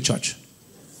 even in the church.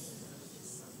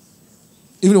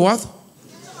 Even what?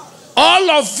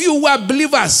 All of you who are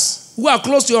believers, who are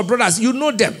close to your brothers, you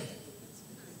know them.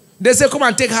 They say, come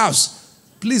and take house.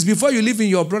 Please, before you live in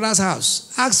your brother's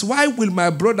house, ask, why will my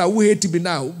brother who hates me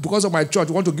now, because of my church,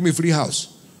 want to give me free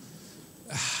house?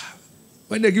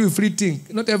 When they give you free thing,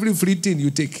 not every free thing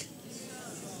you take.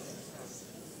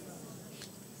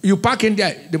 You park in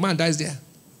there, the man dies there.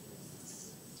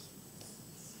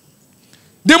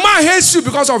 The man hates you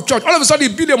because of church. All of a sudden,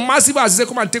 he built a massive house. He said,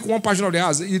 come and take one portion of the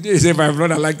house. He said, my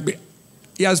brother like me.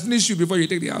 He has finished you before you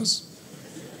take the house.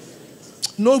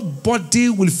 Nobody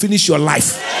will finish your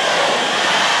life.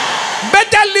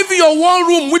 Better live in your one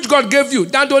room which God gave you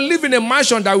than to live in a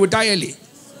mansion that will die early.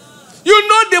 You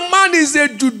know the man is a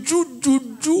juju.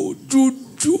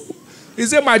 He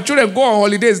said, my children go on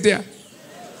holidays there.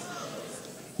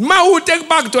 Man who take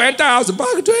back to enter house, back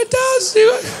to enter house.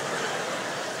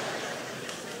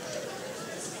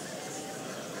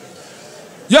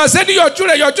 You are saying to your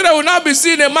children will not be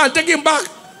seeing a man taking back.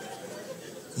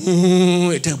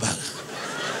 Take back.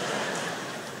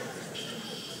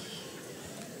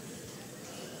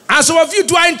 And some of you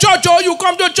too are in church, or you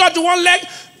come to church one leg,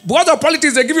 because of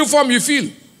politics, they give you form, you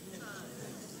feel.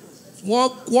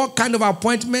 What kind of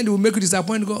appointment will make you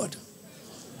disappoint God?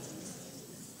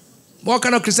 What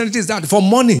kind of Christianity is that? For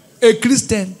money. A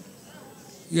Christian,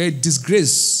 you're a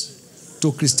disgrace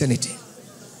to Christianity.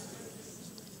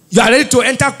 You are ready to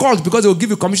enter cult because they will give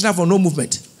you commissioner for no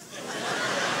movement.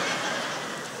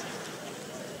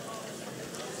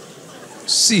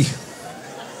 See.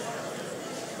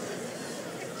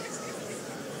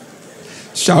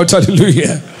 Shout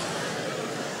hallelujah.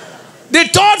 The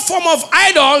third form of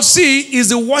idol, see, is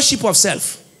the worship of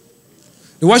self.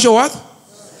 The worship of what?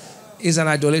 Is an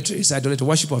idolatry. It's idolatry,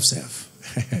 worship of self.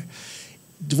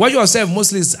 The worship of self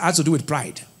mostly has to do with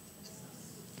pride.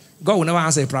 God will never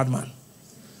answer a proud man.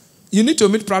 You need to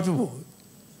meet proud people.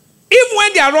 Even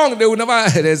when they are wrong, they will never.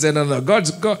 They say, no. God.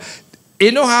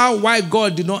 You know why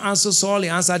God did not answer Saul, he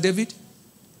answered David?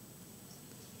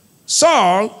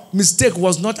 Saul's mistake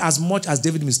was not as much as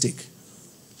David's mistake.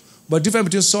 But the difference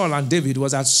between Saul and David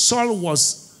was that Saul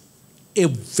was a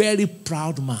very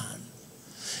proud man.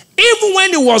 Even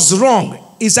when he was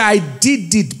wrong, he said, I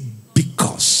did it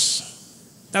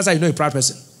because. That's how you know a proud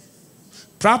person.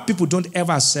 Proud people don't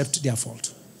ever accept their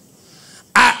fault.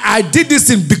 I did this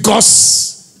thing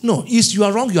because. No, you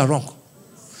are wrong, you are wrong.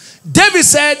 David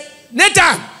said,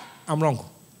 Nathan, I'm wrong.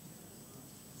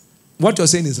 What you're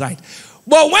saying is right.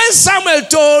 But when Samuel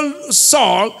told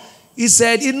Saul, he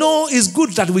said, you know, it's good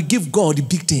that we give God the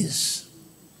big things.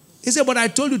 He said, but I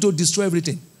told you to destroy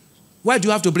everything. Why do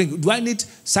you have to bring? Do I need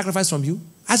sacrifice from you?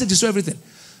 I said, destroy everything.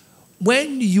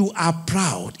 When you are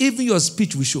proud, even your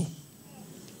speech will show.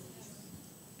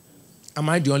 Am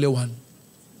I the only one?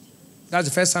 That's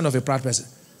the first sign of a proud person.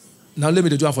 Now let me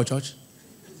do it for church.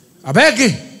 I beg you.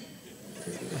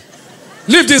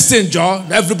 Leave this thing, Joe.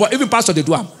 Everybody, even pastor, they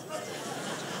do it.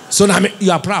 So now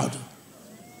you are proud.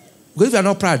 Because if you are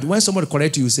not proud, when somebody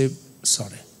corrects you, you say,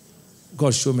 sorry.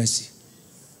 God show mercy.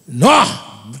 No!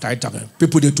 What are you talking?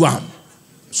 People, they do it.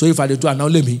 So if I do it, now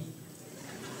let me.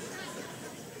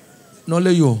 Not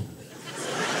let you.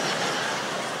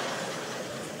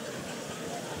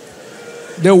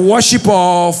 The worship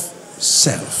of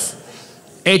self.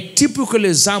 A typical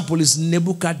example is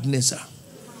Nebuchadnezzar.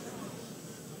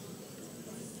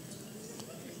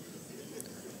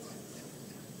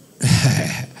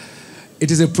 It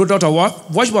is a product of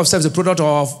what? Worship of self is a product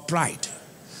of pride.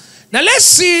 Now let's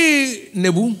see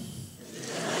Nebu.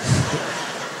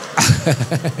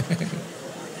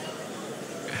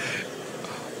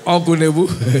 Uncle Nebu.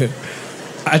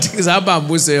 I think it's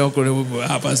Abba say Uncle Nebu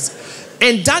happens.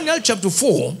 In Daniel chapter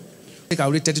 4, I think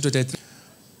I'll read 30 to 33.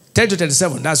 30 to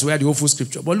 37, that's where the whole full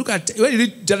scripture. But look at, when you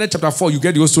read Daniel chapter 4, you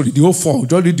get the whole story, the whole 4.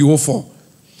 Don't read the whole 4.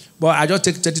 But I just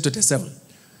take 30 to 37.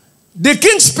 The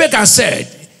king spake and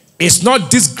said, it's not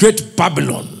this great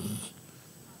Babylon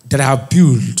that I have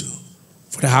built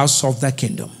for the house of thy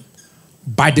kingdom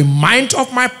by the might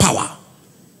of my power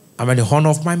and by the honor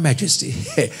of my majesty.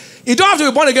 You don't have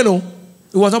to be born again, no.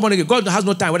 He was not born again. God has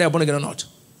no time whether you're born again or not.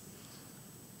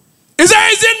 He said,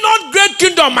 is it not great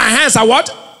kingdom? My hands are what?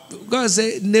 God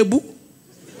said, Nebu.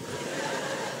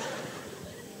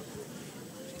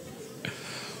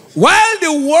 While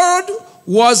the word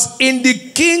was in the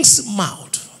king's mouth,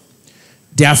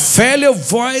 there fell a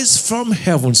voice from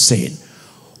heaven saying,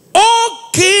 O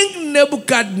King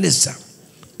Nebuchadnezzar,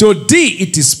 to thee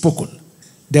it is spoken,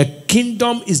 the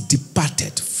kingdom is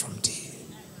departed from thee.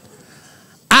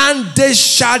 And they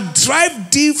shall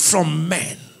drive thee from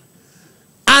men,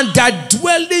 and thy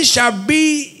dwelling shall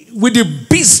be with the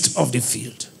beasts of the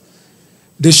field.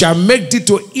 They shall make thee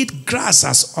to eat grass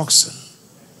as oxen,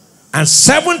 and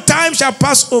 7 times shall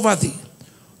pass over thee,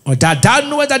 or that thou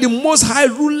knowest that the Most High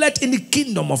ruleth in the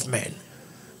kingdom of men,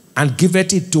 and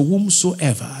giveth it to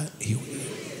whomsoever he will.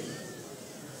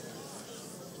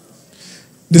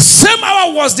 The same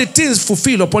hour was the things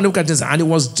fulfilled upon Nebuchadnezzar, and he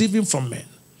was driven from men,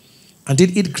 and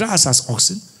did eat grass as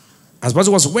oxen, as body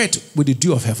was wet with the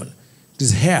dew of heaven.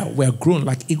 His hair were grown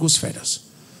like eagle's feathers,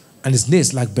 and his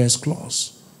nails like bear's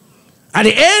claws. At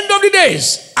the end of the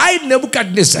days, I,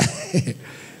 Nebuchadnezzar,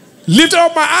 lifted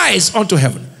up my eyes unto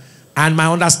heaven, and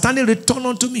my understanding returned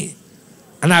unto me.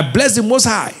 And I blessed the Most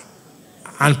High,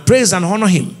 and praise and honor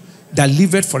him that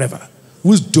liveth forever,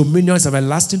 whose dominion is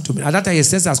everlasting to me. At that time, his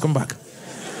sense has come back.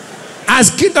 As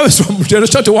kingdom is from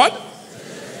generation to what?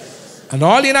 And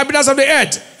all the inhabitants of the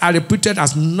earth are reputed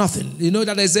as nothing. You know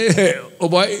that they say, hey, oh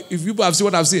boy, if people have seen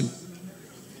what I've seen,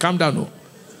 calm down, no.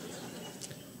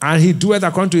 And he doeth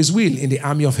according to his will in the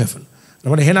army of heaven.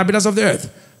 And when the inhabitants of the earth,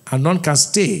 and none can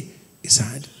stay his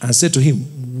hand, and say to him,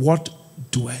 what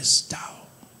doest thou?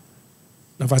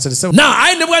 Now, verse 37. Now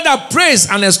I never that praise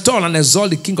and extol and exalt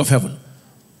the King of heaven,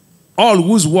 all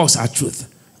whose works are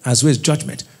truth, as well as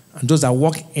judgment, and those that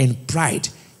walk in pride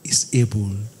is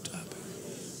able to happen.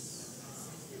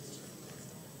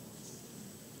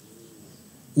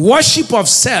 Worship of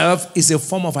self is a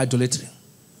form of idolatry.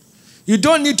 You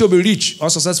don't need to be rich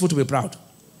or successful to be proud.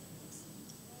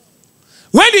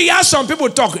 When you hear some people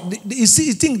talk, you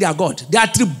think they are God. They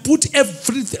attribute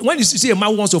everything. When you see a man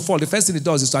who wants to fall, the first thing he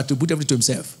does is to attribute everything to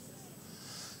himself.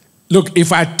 Look,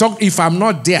 if I'm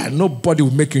not there, nobody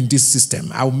will make you in this system.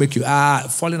 I will make you.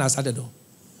 Falling has started though.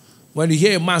 When you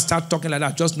hear a man start talking like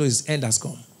that, just know his end has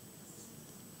come.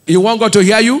 You want God to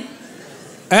hear you?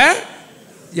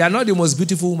 You are not the most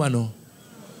beautiful woman, no.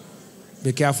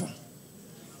 Be careful.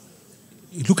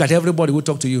 You look at everybody who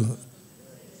talk to you.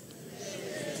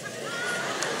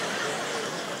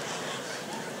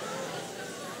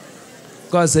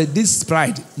 Because this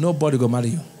pride, nobody will marry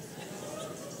you.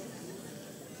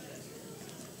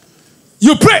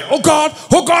 You pray, oh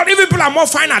God, even people are more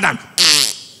finer than.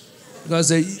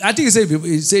 Because I think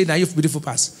he say, now you beautiful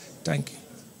pass. Thank you.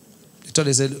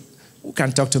 They said, who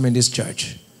can talk to me in this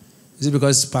church? Is it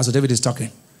because Pastor David is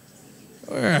talking?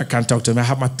 I can't talk to him. I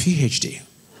have my PhD.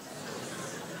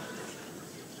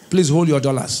 Please hold your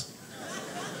dollars.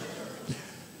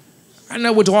 And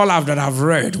then with all that I've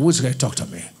read, who's going to talk to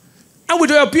me? And with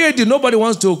your PhD, nobody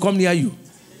wants to come near you.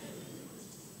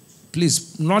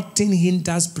 Please, nothing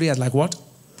hinders prayer like what?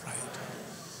 Pride.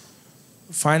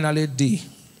 Finally, D.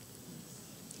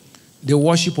 The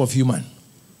worship of human.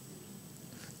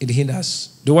 It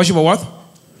hinders. The worship of what?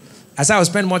 I said I will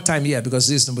spend more time here because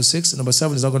this is number 6. Number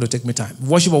 7 is not going to take me time.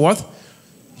 Worship of what?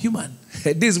 Human.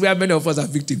 This is where many of us are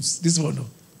victims. This one, no.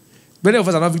 Many of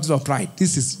us are not victims of pride.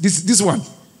 This one.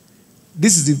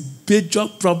 This is the major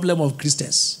problem of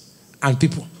Christians and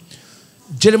people.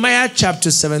 Jeremiah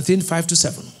chapter 17,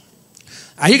 5-7.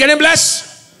 Are you getting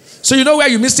blessed? So you know where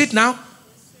you missed it now?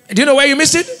 Do you know where you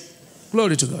missed it?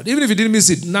 Glory to God. Even if you didn't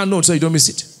miss it, now know so you don't miss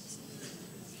it.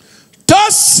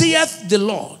 Thus saith the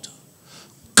Lord,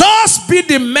 cursed be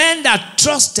the man that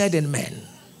trusted in men,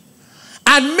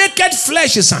 and maketh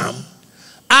flesh his arm,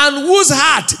 and whose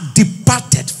heart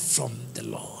departed from the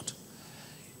Lord.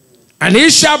 And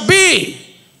he shall be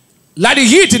like the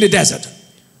heat in the desert,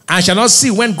 and shall not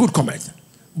see when good cometh,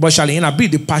 but shall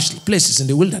inhabit the parched places in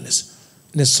the wilderness,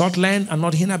 in a salt land and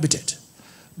not inhabited.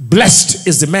 Blessed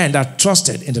is the man that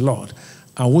trusted in the Lord,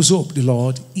 and whose hope the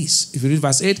Lord is. If you read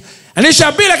verse 8, and it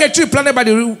shall be like a tree planted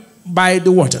by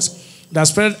the waters, that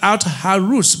spread out her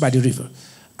roots by the river,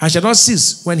 and shall not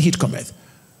cease when heat cometh.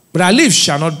 But her leaves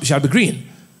shall be green,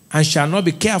 and shall not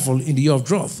be careful in the year of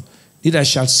drought, neither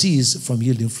shall cease from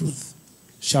yielding fruit.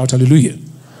 Shout hallelujah.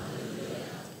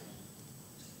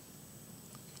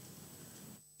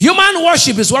 Human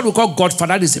worship is what we call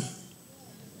Godfatherism.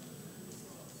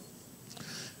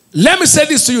 Let me say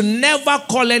this to you. Never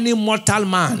call any mortal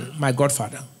man my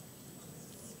Godfather.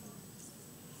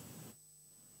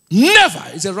 Never.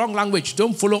 It's a wrong language.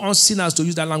 Don't follow on sinners to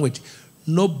use that language.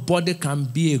 Nobody can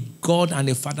be a God and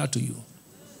a father to you.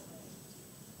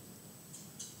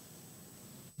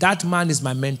 That man is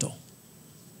my mentor,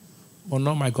 but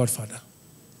not my Godfather.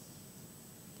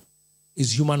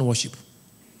 It's human worship.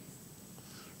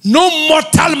 No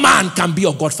mortal man can be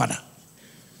your Godfather.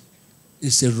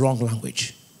 It's a wrong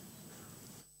language.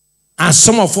 And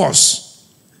some of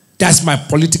us, that's my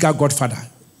political Godfather.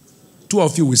 2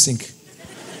 of you will sink.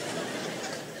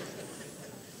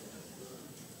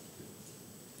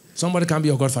 Somebody can be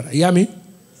your Godfather. You hear me?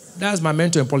 That's my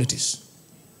mentor in politics.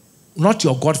 Not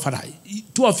your Godfather.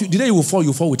 2 of you, the day you will fall,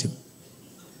 you fall with him.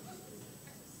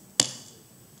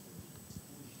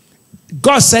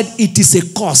 God said it is a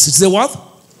curse. It's a what?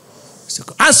 It's a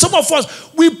curse. And some of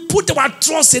us, we put our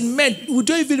trust in men. We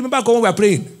don't even remember when we are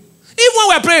praying. Even when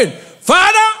we are praying,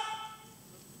 Father,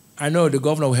 I know the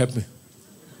governor will help me.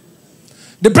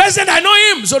 The president, I know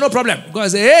him, so no problem.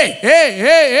 God say,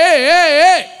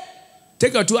 hey.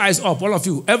 Take your 2 eyes up, all of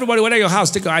you. Everybody, whether your house,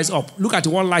 take your eyes up. Look at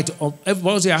the one light up.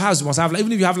 Everybody in your house must have,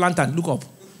 even if you have lantern, look up.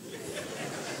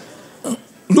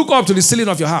 Look up to the ceiling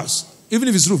of your house, even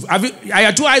if it's roof. Are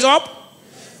your 2 eyes up?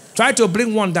 Try to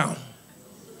bring one down.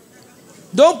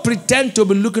 Don't pretend to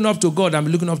be looking up to God and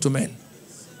be looking up to men.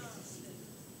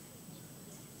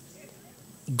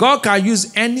 God can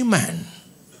use any man,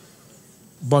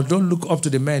 but don't look up to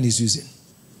the man he's using.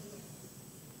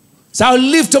 So I'll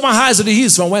lift up my eyes to the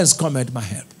hills, from whence cometh my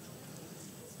help.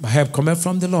 My help cometh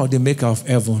from the Lord, the maker of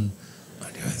heaven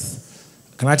and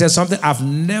earth. Can I tell you something? I've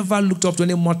never looked up to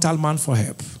any mortal man for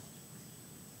help.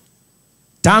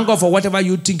 Thank God for whatever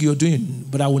you think you're doing,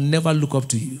 but I will never look up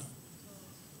to you.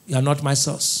 You are not my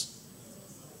source.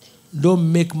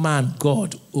 Don't make man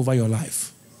God over your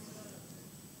life.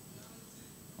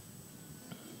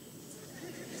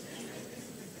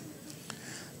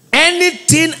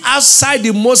 Anything outside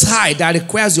the Most High that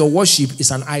requires your worship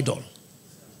is an idol.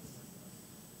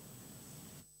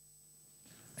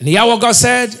 And hear what God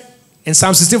said in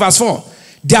Psalm 16 verse 4.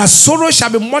 Their sorrow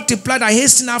shall be multiplied and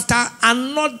hasten after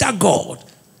another God.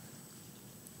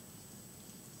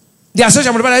 Their sorrow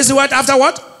shall be multiplied and hasten what? After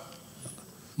what?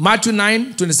 Matthew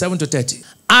 9, 27 to 30.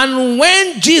 And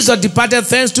when Jesus departed,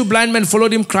 thence two blind men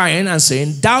followed him, crying and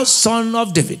saying, Thou son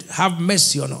of David, have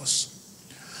mercy on us.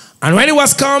 And when he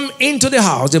was come into the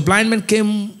house, the blind men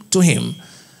came to him.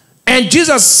 And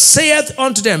Jesus saith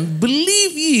unto them,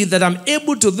 Believe ye that I am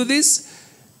able to do this?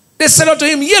 They said unto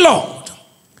him, Yea, Lord.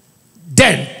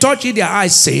 Then touched he their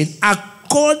eyes, saying,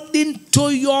 According to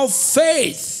your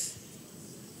faith,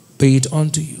 be it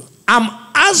unto you. I'm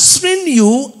answering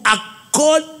you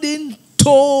according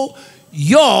to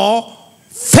your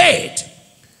faith.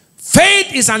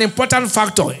 Faith is an important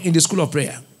factor in the school of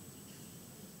prayer.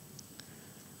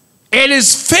 It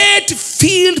is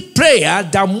faith-filled prayer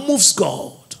that moves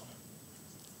God.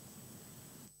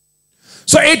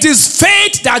 So it is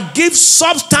faith that gives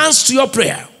substance to your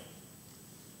prayer.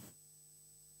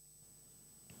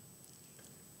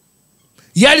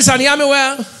 Hear this and hear me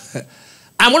well.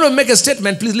 I'm going to make a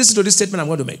statement. Please listen to this statement I'm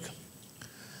going to make.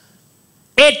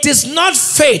 It is not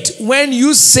faith when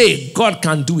you say God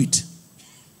can do it.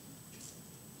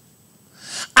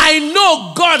 I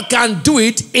know God can do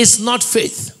it. It's not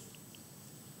faith.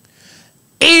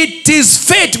 It is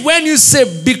faith when you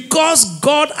say, because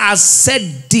God has said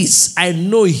this, I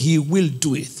know he will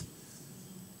do it.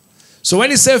 So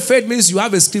when you say faith means you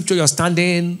have a scripture you're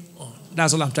standing on.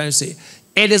 That's all I'm trying to say.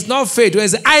 It is not faith when you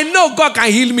say, I know God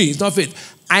can heal me. It's not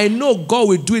faith. I know God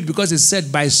will do it because he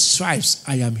said, by stripes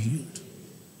I am healed.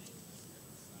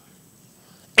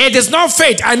 It is not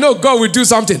faith. I know God will do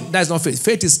something. That's not faith.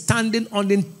 Faith is standing on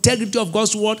the integrity of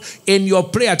God's word in your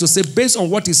prayer to say, based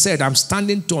on what he said, I'm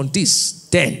standing on this.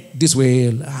 Then this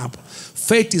will happen.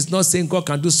 Faith is not saying God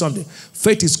can do something.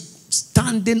 Faith is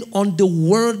standing on the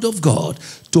word of God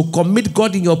to commit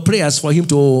God in your prayers for him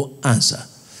to answer.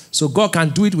 So God can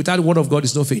do it without the word of God.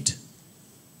 Is no faith.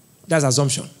 That's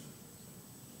assumption.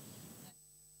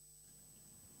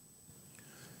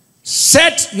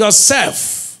 Set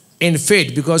yourself in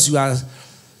faith because you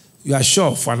are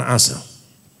sure for an answer.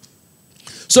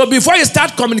 So before you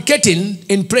start communicating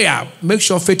in prayer, make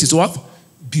sure faith is what?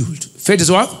 Built. Faith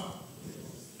is what?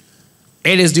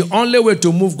 It is the only way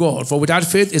to move God. For without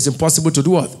faith, it's impossible to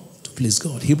do what? To please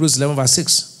God. Hebrews 11 verse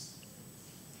 6.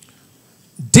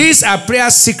 These are prayer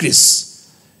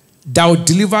secrets that will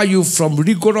deliver you from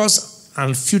rigorous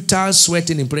and futile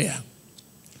sweating in prayer.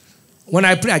 When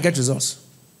I pray, I get results.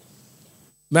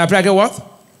 May I pray, I get what?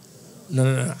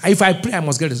 No. If I pray, I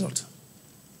must get result.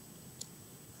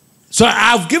 So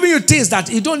I've given you things that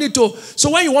you don't need to.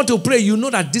 So when you want to pray, you know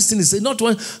that this thing is not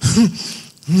one.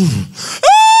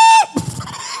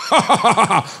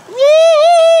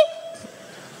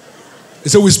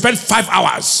 So we spent 5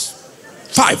 hours.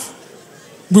 5.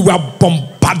 We were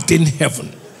bombarding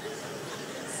heaven.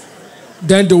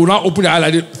 Then they will not open their eyes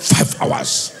like this. 5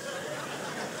 hours.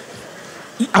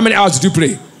 How many hours did you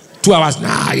pray? 2 hours.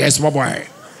 Nah, yes, my boy.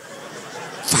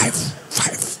 5.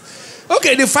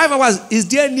 Okay, the 5 hours, is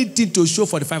there anything to show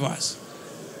for the 5 hours?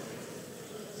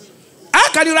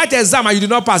 How can you write an exam and you did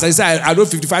not pass? And you say, I wrote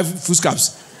 55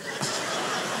 footsteps.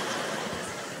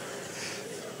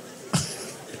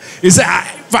 He said,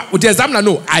 with the examiner,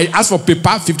 no. I asked for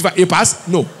paper, 55, he passed?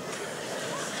 No.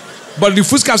 But the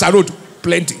footsteps I wrote,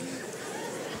 plenty.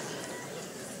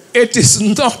 It is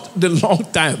not the long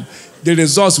time. The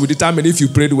results will determine if you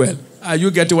prayed well. Are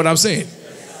you getting what I'm saying?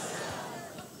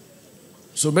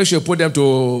 So make sure you put them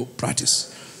to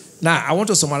practice. Now, I want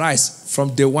to summarize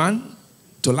from day 1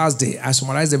 to last day. I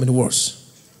summarize them in words.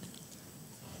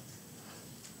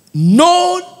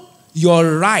 Know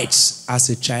your rights as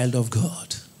a child of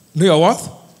God. Know your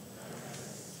what?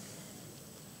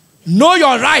 Know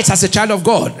your rights as a child of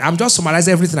God. I'm just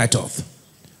summarizing everything I taught.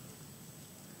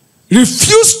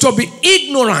 Refuse to be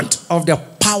ignorant of the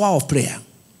power of prayer.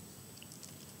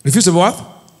 Refuse to be what?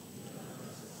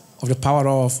 Of the power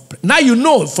of prayer. Now you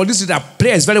know for this that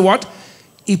prayer is very what?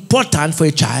 Important for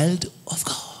a child of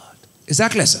God. Is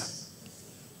that clear, sir?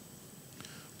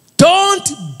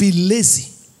 Don't be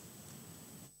lazy.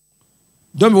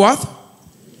 Don't be what?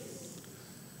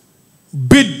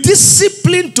 Be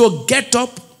disciplined to get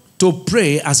up to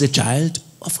pray as a child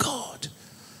of God.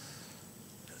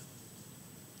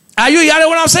 Are you hearing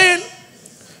what I'm saying?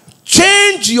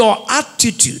 Change your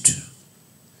attitude.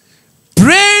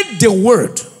 Pray the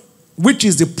word. which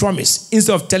is the promise,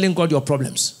 instead of telling God your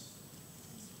problems.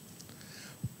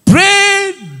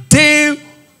 Pray the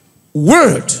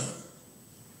word.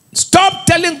 Stop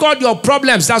telling God your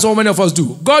problems. That's what many of us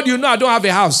do. God, you know I don't have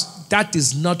a house. That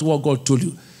is not what God told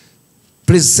you.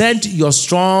 Present your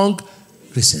strong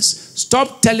reasons.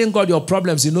 Stop telling God your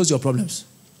problems. He knows your problems.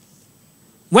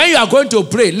 When you are going to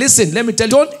pray, listen, let me tell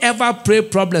you, don't ever pray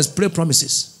problems, pray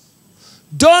promises.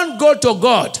 Don't go to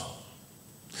God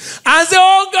and say,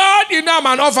 oh God, you know I'm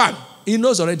an orphan. He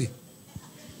knows already.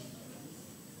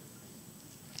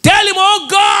 Tell him, oh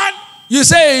God, you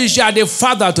say you are the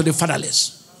father to the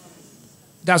fatherless.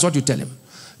 That's what you tell him.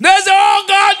 They say, oh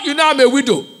God, you know I'm a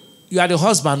widow. You are the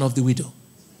husband of the widow.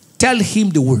 Tell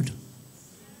him the word.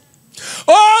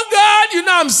 Oh God, you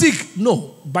know I'm sick.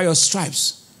 No, by your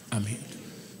stripes, I'm healed.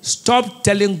 Stop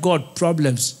telling God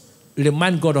problems.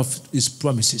 Remind God of his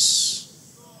promises.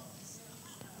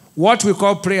 What we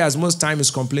call prayers most times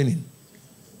is complaining.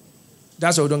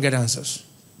 That's why we don't get answers.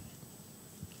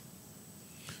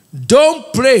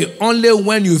 Don't pray only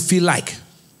when you feel like.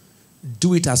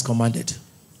 Do it as commanded.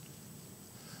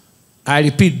 I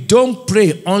repeat, don't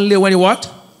pray only when you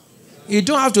what? You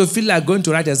don't have to feel like going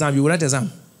to write exam. You will write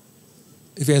exam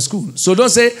if you're in school. So don't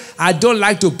say, I don't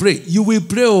like to pray. You will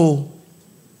pray. Oh,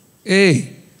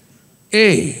 hey.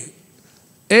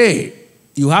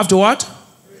 You have to what?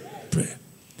 Pray.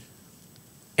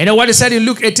 You know what he said in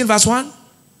Luke 18 verse 1?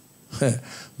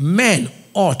 Men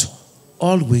ought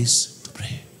always to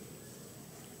pray.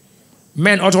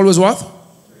 Men ought always what?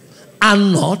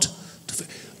 And not to pray.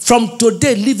 From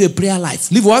today, live a prayer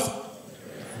life. Live what?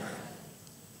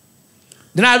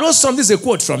 Then I wrote something, this is a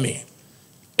quote from me.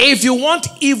 If you want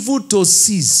evil to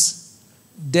cease,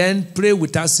 then pray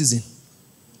without ceasing.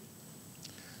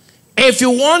 If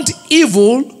you want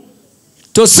evil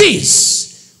to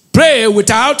cease, pray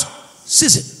without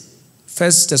ceasing.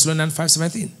 1 Thessalonians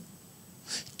 5:17.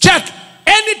 Check.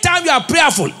 Anytime you are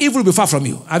prayerful, evil will be far from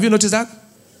you. Have you noticed that?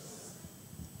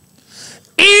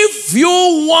 If you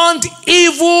want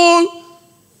evil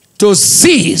to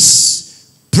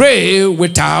cease, pray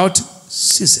without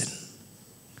ceasing.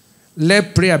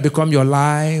 Let prayer become your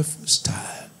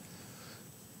lifestyle.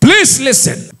 Please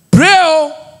listen.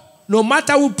 Pray, no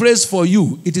matter who prays for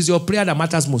you, it is your prayer that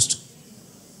matters most.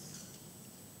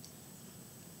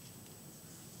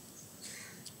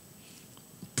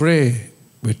 Pray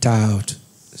without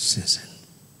ceasing.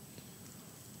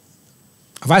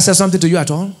 Have I said something to you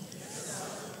at all?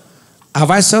 Have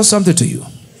I said something to you?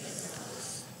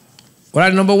 All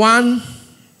right, number one,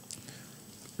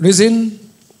 reason,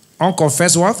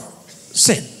 unconfessed what?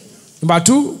 Sin. Number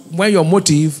two, when your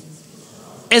motive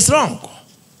is wrong.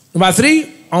 Number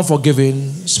three, unforgiving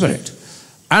spirit.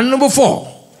 And number four,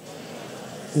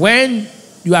 when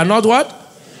you are not what?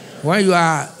 When you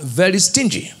are very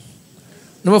stingy.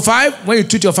 Number five, when you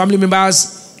treat your family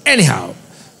members anyhow.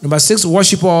 Number six,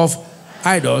 worship of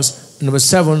idols. Number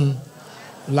seven,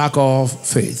 lack of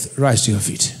faith. Rise to your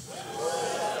feet.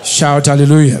 Shout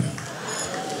hallelujah.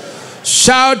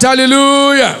 Shout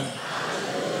hallelujah.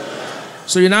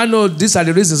 So you now know these are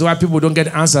the reasons why people don't get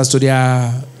answers to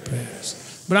their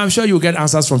prayers. But I'm sure you'll get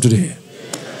answers from today.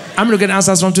 I'm going to get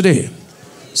answers from today.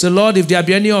 So Lord, if there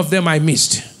be any of them I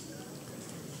missed,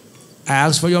 I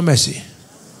ask for your mercy.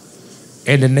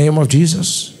 In the name of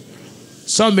Jesus.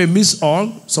 Some may miss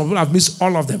all. Some people have missed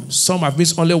all of them. Some have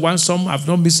missed only one. Some have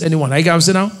not missed anyone. Are you guys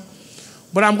now?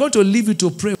 But I'm going to leave you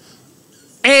to pray.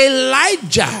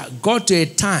 Elijah got to a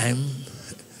time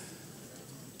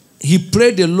he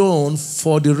prayed alone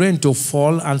for the rain to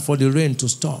fall and for the rain to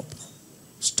stop.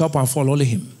 Stop and fall, only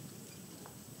him.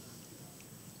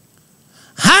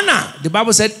 Hannah, the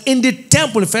Bible said, in the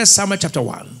temple in 1 Samuel chapter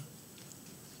 1,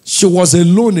 she was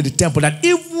alone in the temple that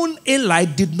even Eli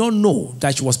did not know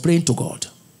that she was praying to God.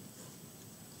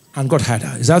 And God heard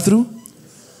her. Is that true?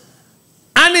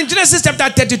 And in Genesis chapter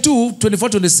 32,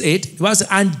 24-28, the Bible says,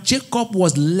 and Jacob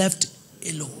was left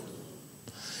alone.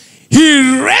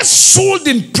 He wrestled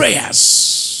in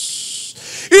prayers.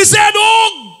 He said,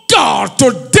 oh God,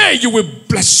 today you will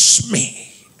bless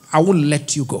me. I won't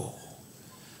let you go.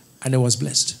 And he was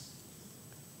blessed.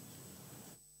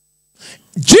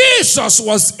 Jesus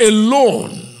was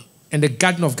alone in the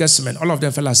Garden of Gethsemane. All of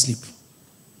them fell asleep.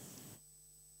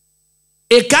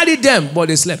 He carried them, but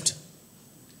they slept.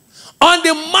 On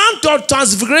the Mount of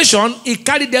Transfiguration, he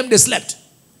carried them, they slept.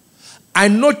 I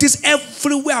noticed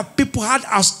everywhere people had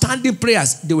outstanding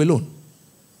prayers, they were alone.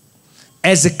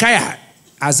 Ezekiel,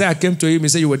 Isaiah came to him, he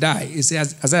said, you will die. He said,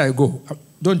 Isaiah, go.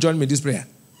 Don't join me in this prayer.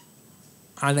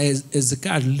 And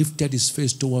Ezekiel lifted his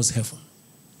face towards heaven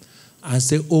and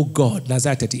said, oh God,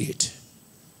 Isaiah 38,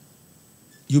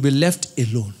 you'll be left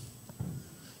alone.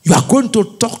 You are going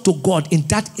to talk to God in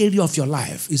that area of your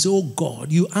life. You say, oh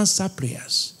God, you answer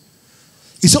prayers.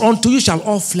 He said, unto you shall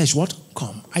all flesh what?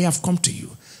 Come. I have come to you.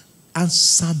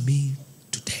 Answer me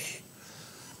today.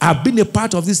 I've been a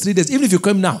part of these 3 days. Even if you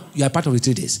come now, you are part of the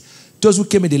 3 days. Those who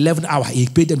came in the 11th hour, he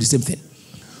paid them the same thing.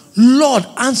 Lord,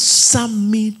 answer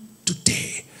me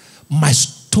today. My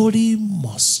story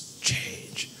must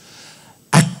change.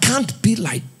 I can't be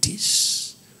like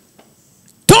this.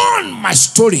 Turn my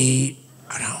story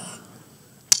around.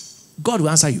 God will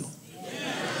answer you.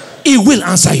 He will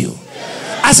answer you.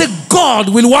 I said, God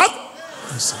will what?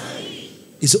 Answer.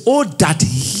 He said, oh, that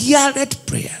heareth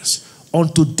prayers,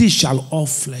 unto thee shall all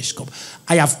flesh come.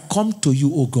 I have come to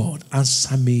you, O God.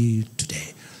 Answer me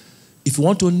today. If you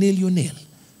want to kneel, you kneel.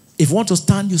 If you want to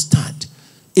stand, you stand.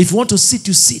 If you want to sit,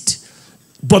 you sit.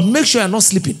 But make sure you're not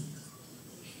sleeping.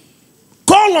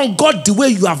 Call on God the way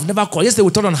you have never called. Yesterday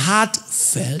we taught on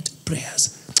heartfelt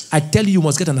prayers. I tell you, you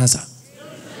must get an answer.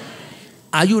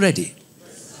 Are you ready?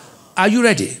 Are you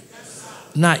ready?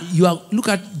 Now, look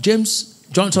at John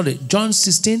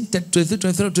 16, 23,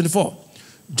 24.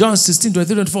 John 16,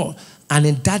 23, 24. And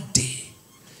in that day,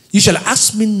 you shall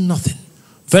ask me nothing.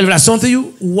 Very I say unto you,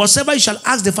 whatsoever you shall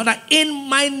ask the Father in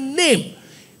my name,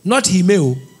 not he may,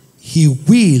 he will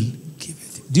give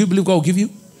it. Do you believe God will give you?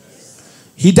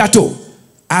 He that told,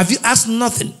 have you asked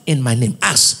nothing in my name?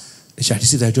 Ask, they shall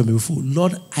receive thy joy before.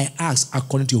 Lord, I ask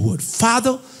according to your word.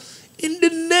 Father, in the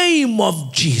name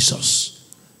of Jesus,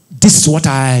 this is what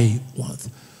I want.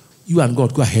 You and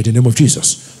God, go ahead in the name of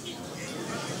Jesus.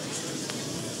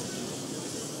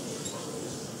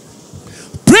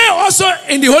 Pray also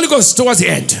in the Holy Ghost towards the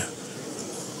end.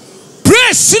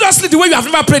 Pray seriously the way you have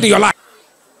never prayed in your life.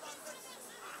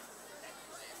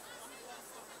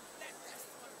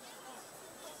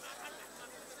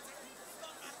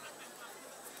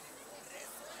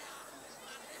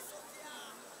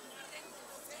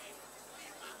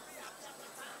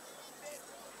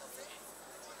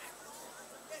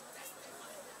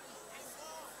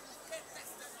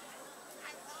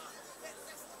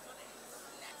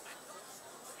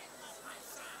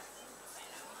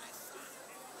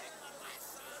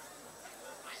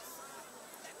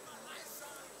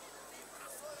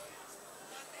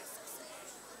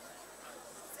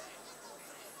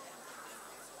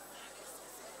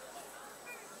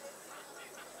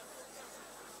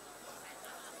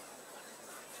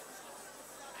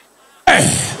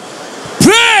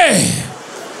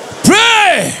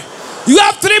 You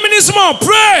have 3 minutes more.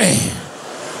 Pray.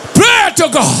 Pray to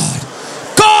God.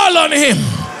 Call on him.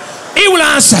 He will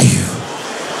answer you.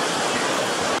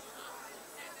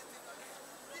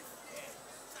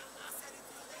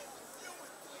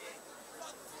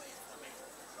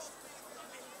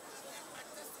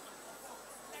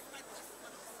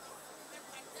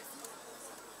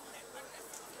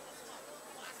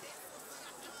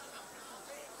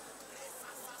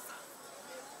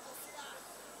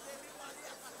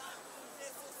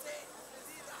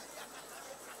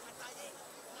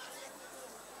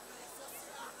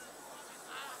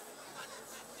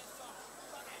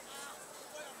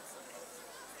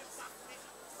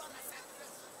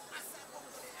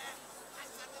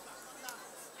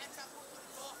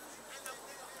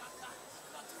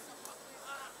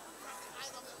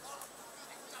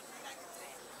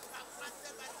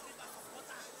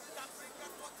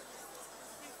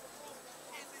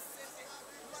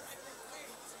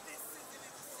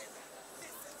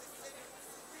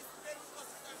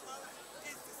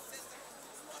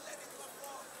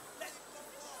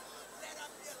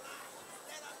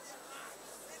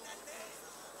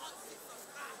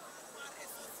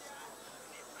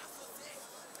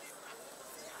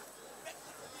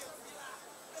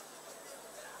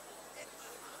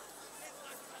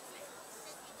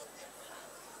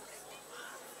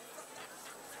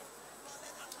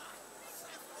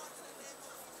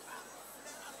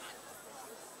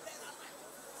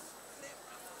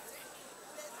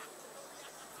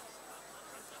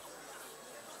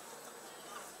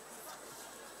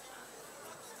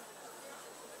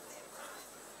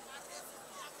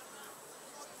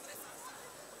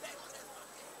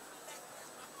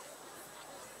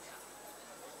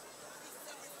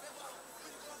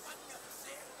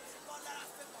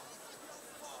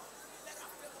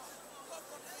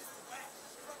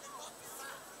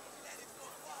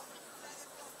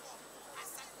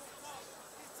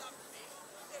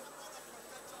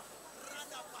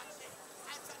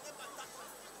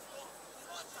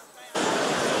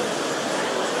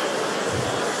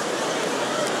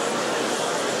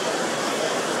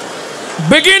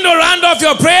 Begin to round off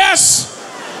your prayers.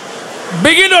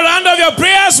 Begin to round off your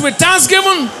prayers with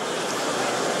thanksgiving.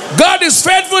 God is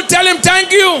faithful. Tell him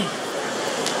thank you.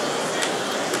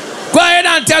 Go ahead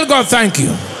and tell God thank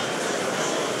you.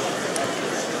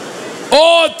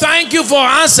 Oh, thank you for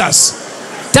answers.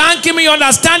 Thank him in your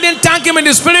understanding. Thank him in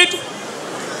the spirit.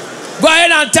 Go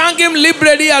ahead and thank him.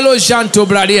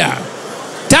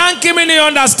 Thank him in your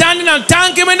understanding and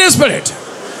thank him in the spirit.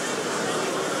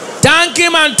 Thank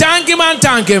him and thank him and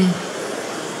thank him.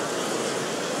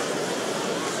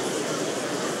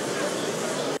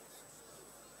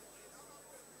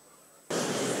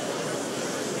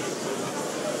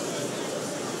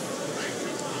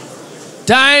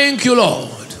 Thank you, Lord.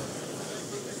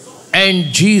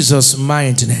 In Jesus'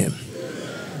 mighty name.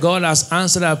 God has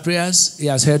answered our prayers. He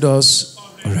has heard us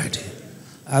already.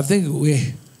 I think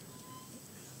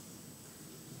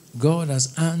God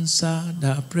has answered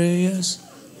our prayers.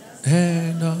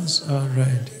 Heard us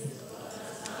already.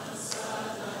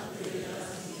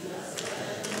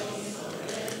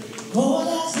 God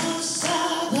has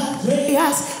answered our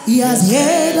prayers. He has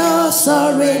heard us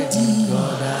already.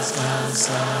 God has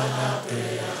answered our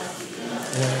prayers.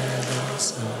 Heard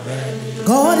us already.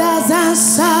 God has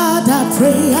answered our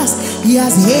prayers. He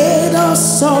has heard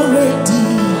us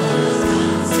already. God has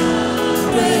answered our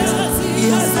prayers. He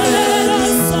has heard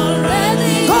us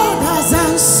already. God has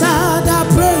answered our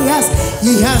prayers.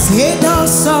 He has heard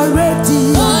us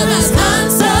already. God has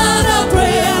answered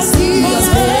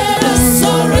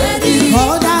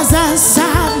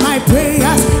my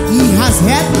prayers. He has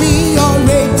heard me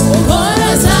already. God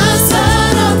has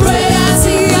answered our prayers.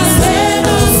 He has heard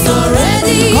us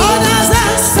already. God has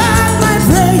answered my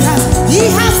prayers.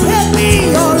 He has heard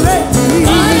me already.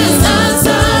 God has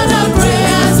answered our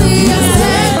prayers. He has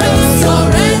heard us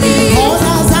already. God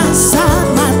has answered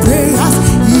my prayers.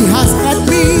 He has heard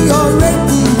me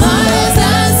already. God has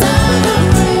answered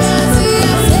our prayers. He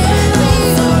has heard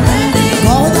me already.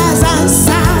 God has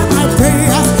answered my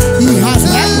prayers. He has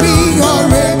heard me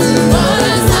already. God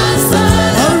has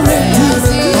answered our prayers.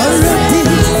 He has heard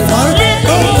us already.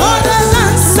 God has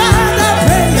answered our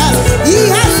prayers. He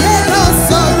has heard us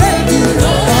already.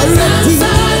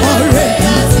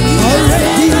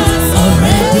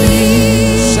 Already.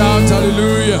 Shout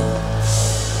hallelujah.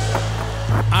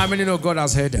 How many know God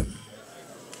has heard them?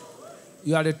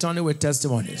 You are returning with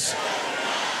testimonies.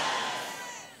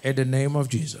 In the name of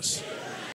Jesus.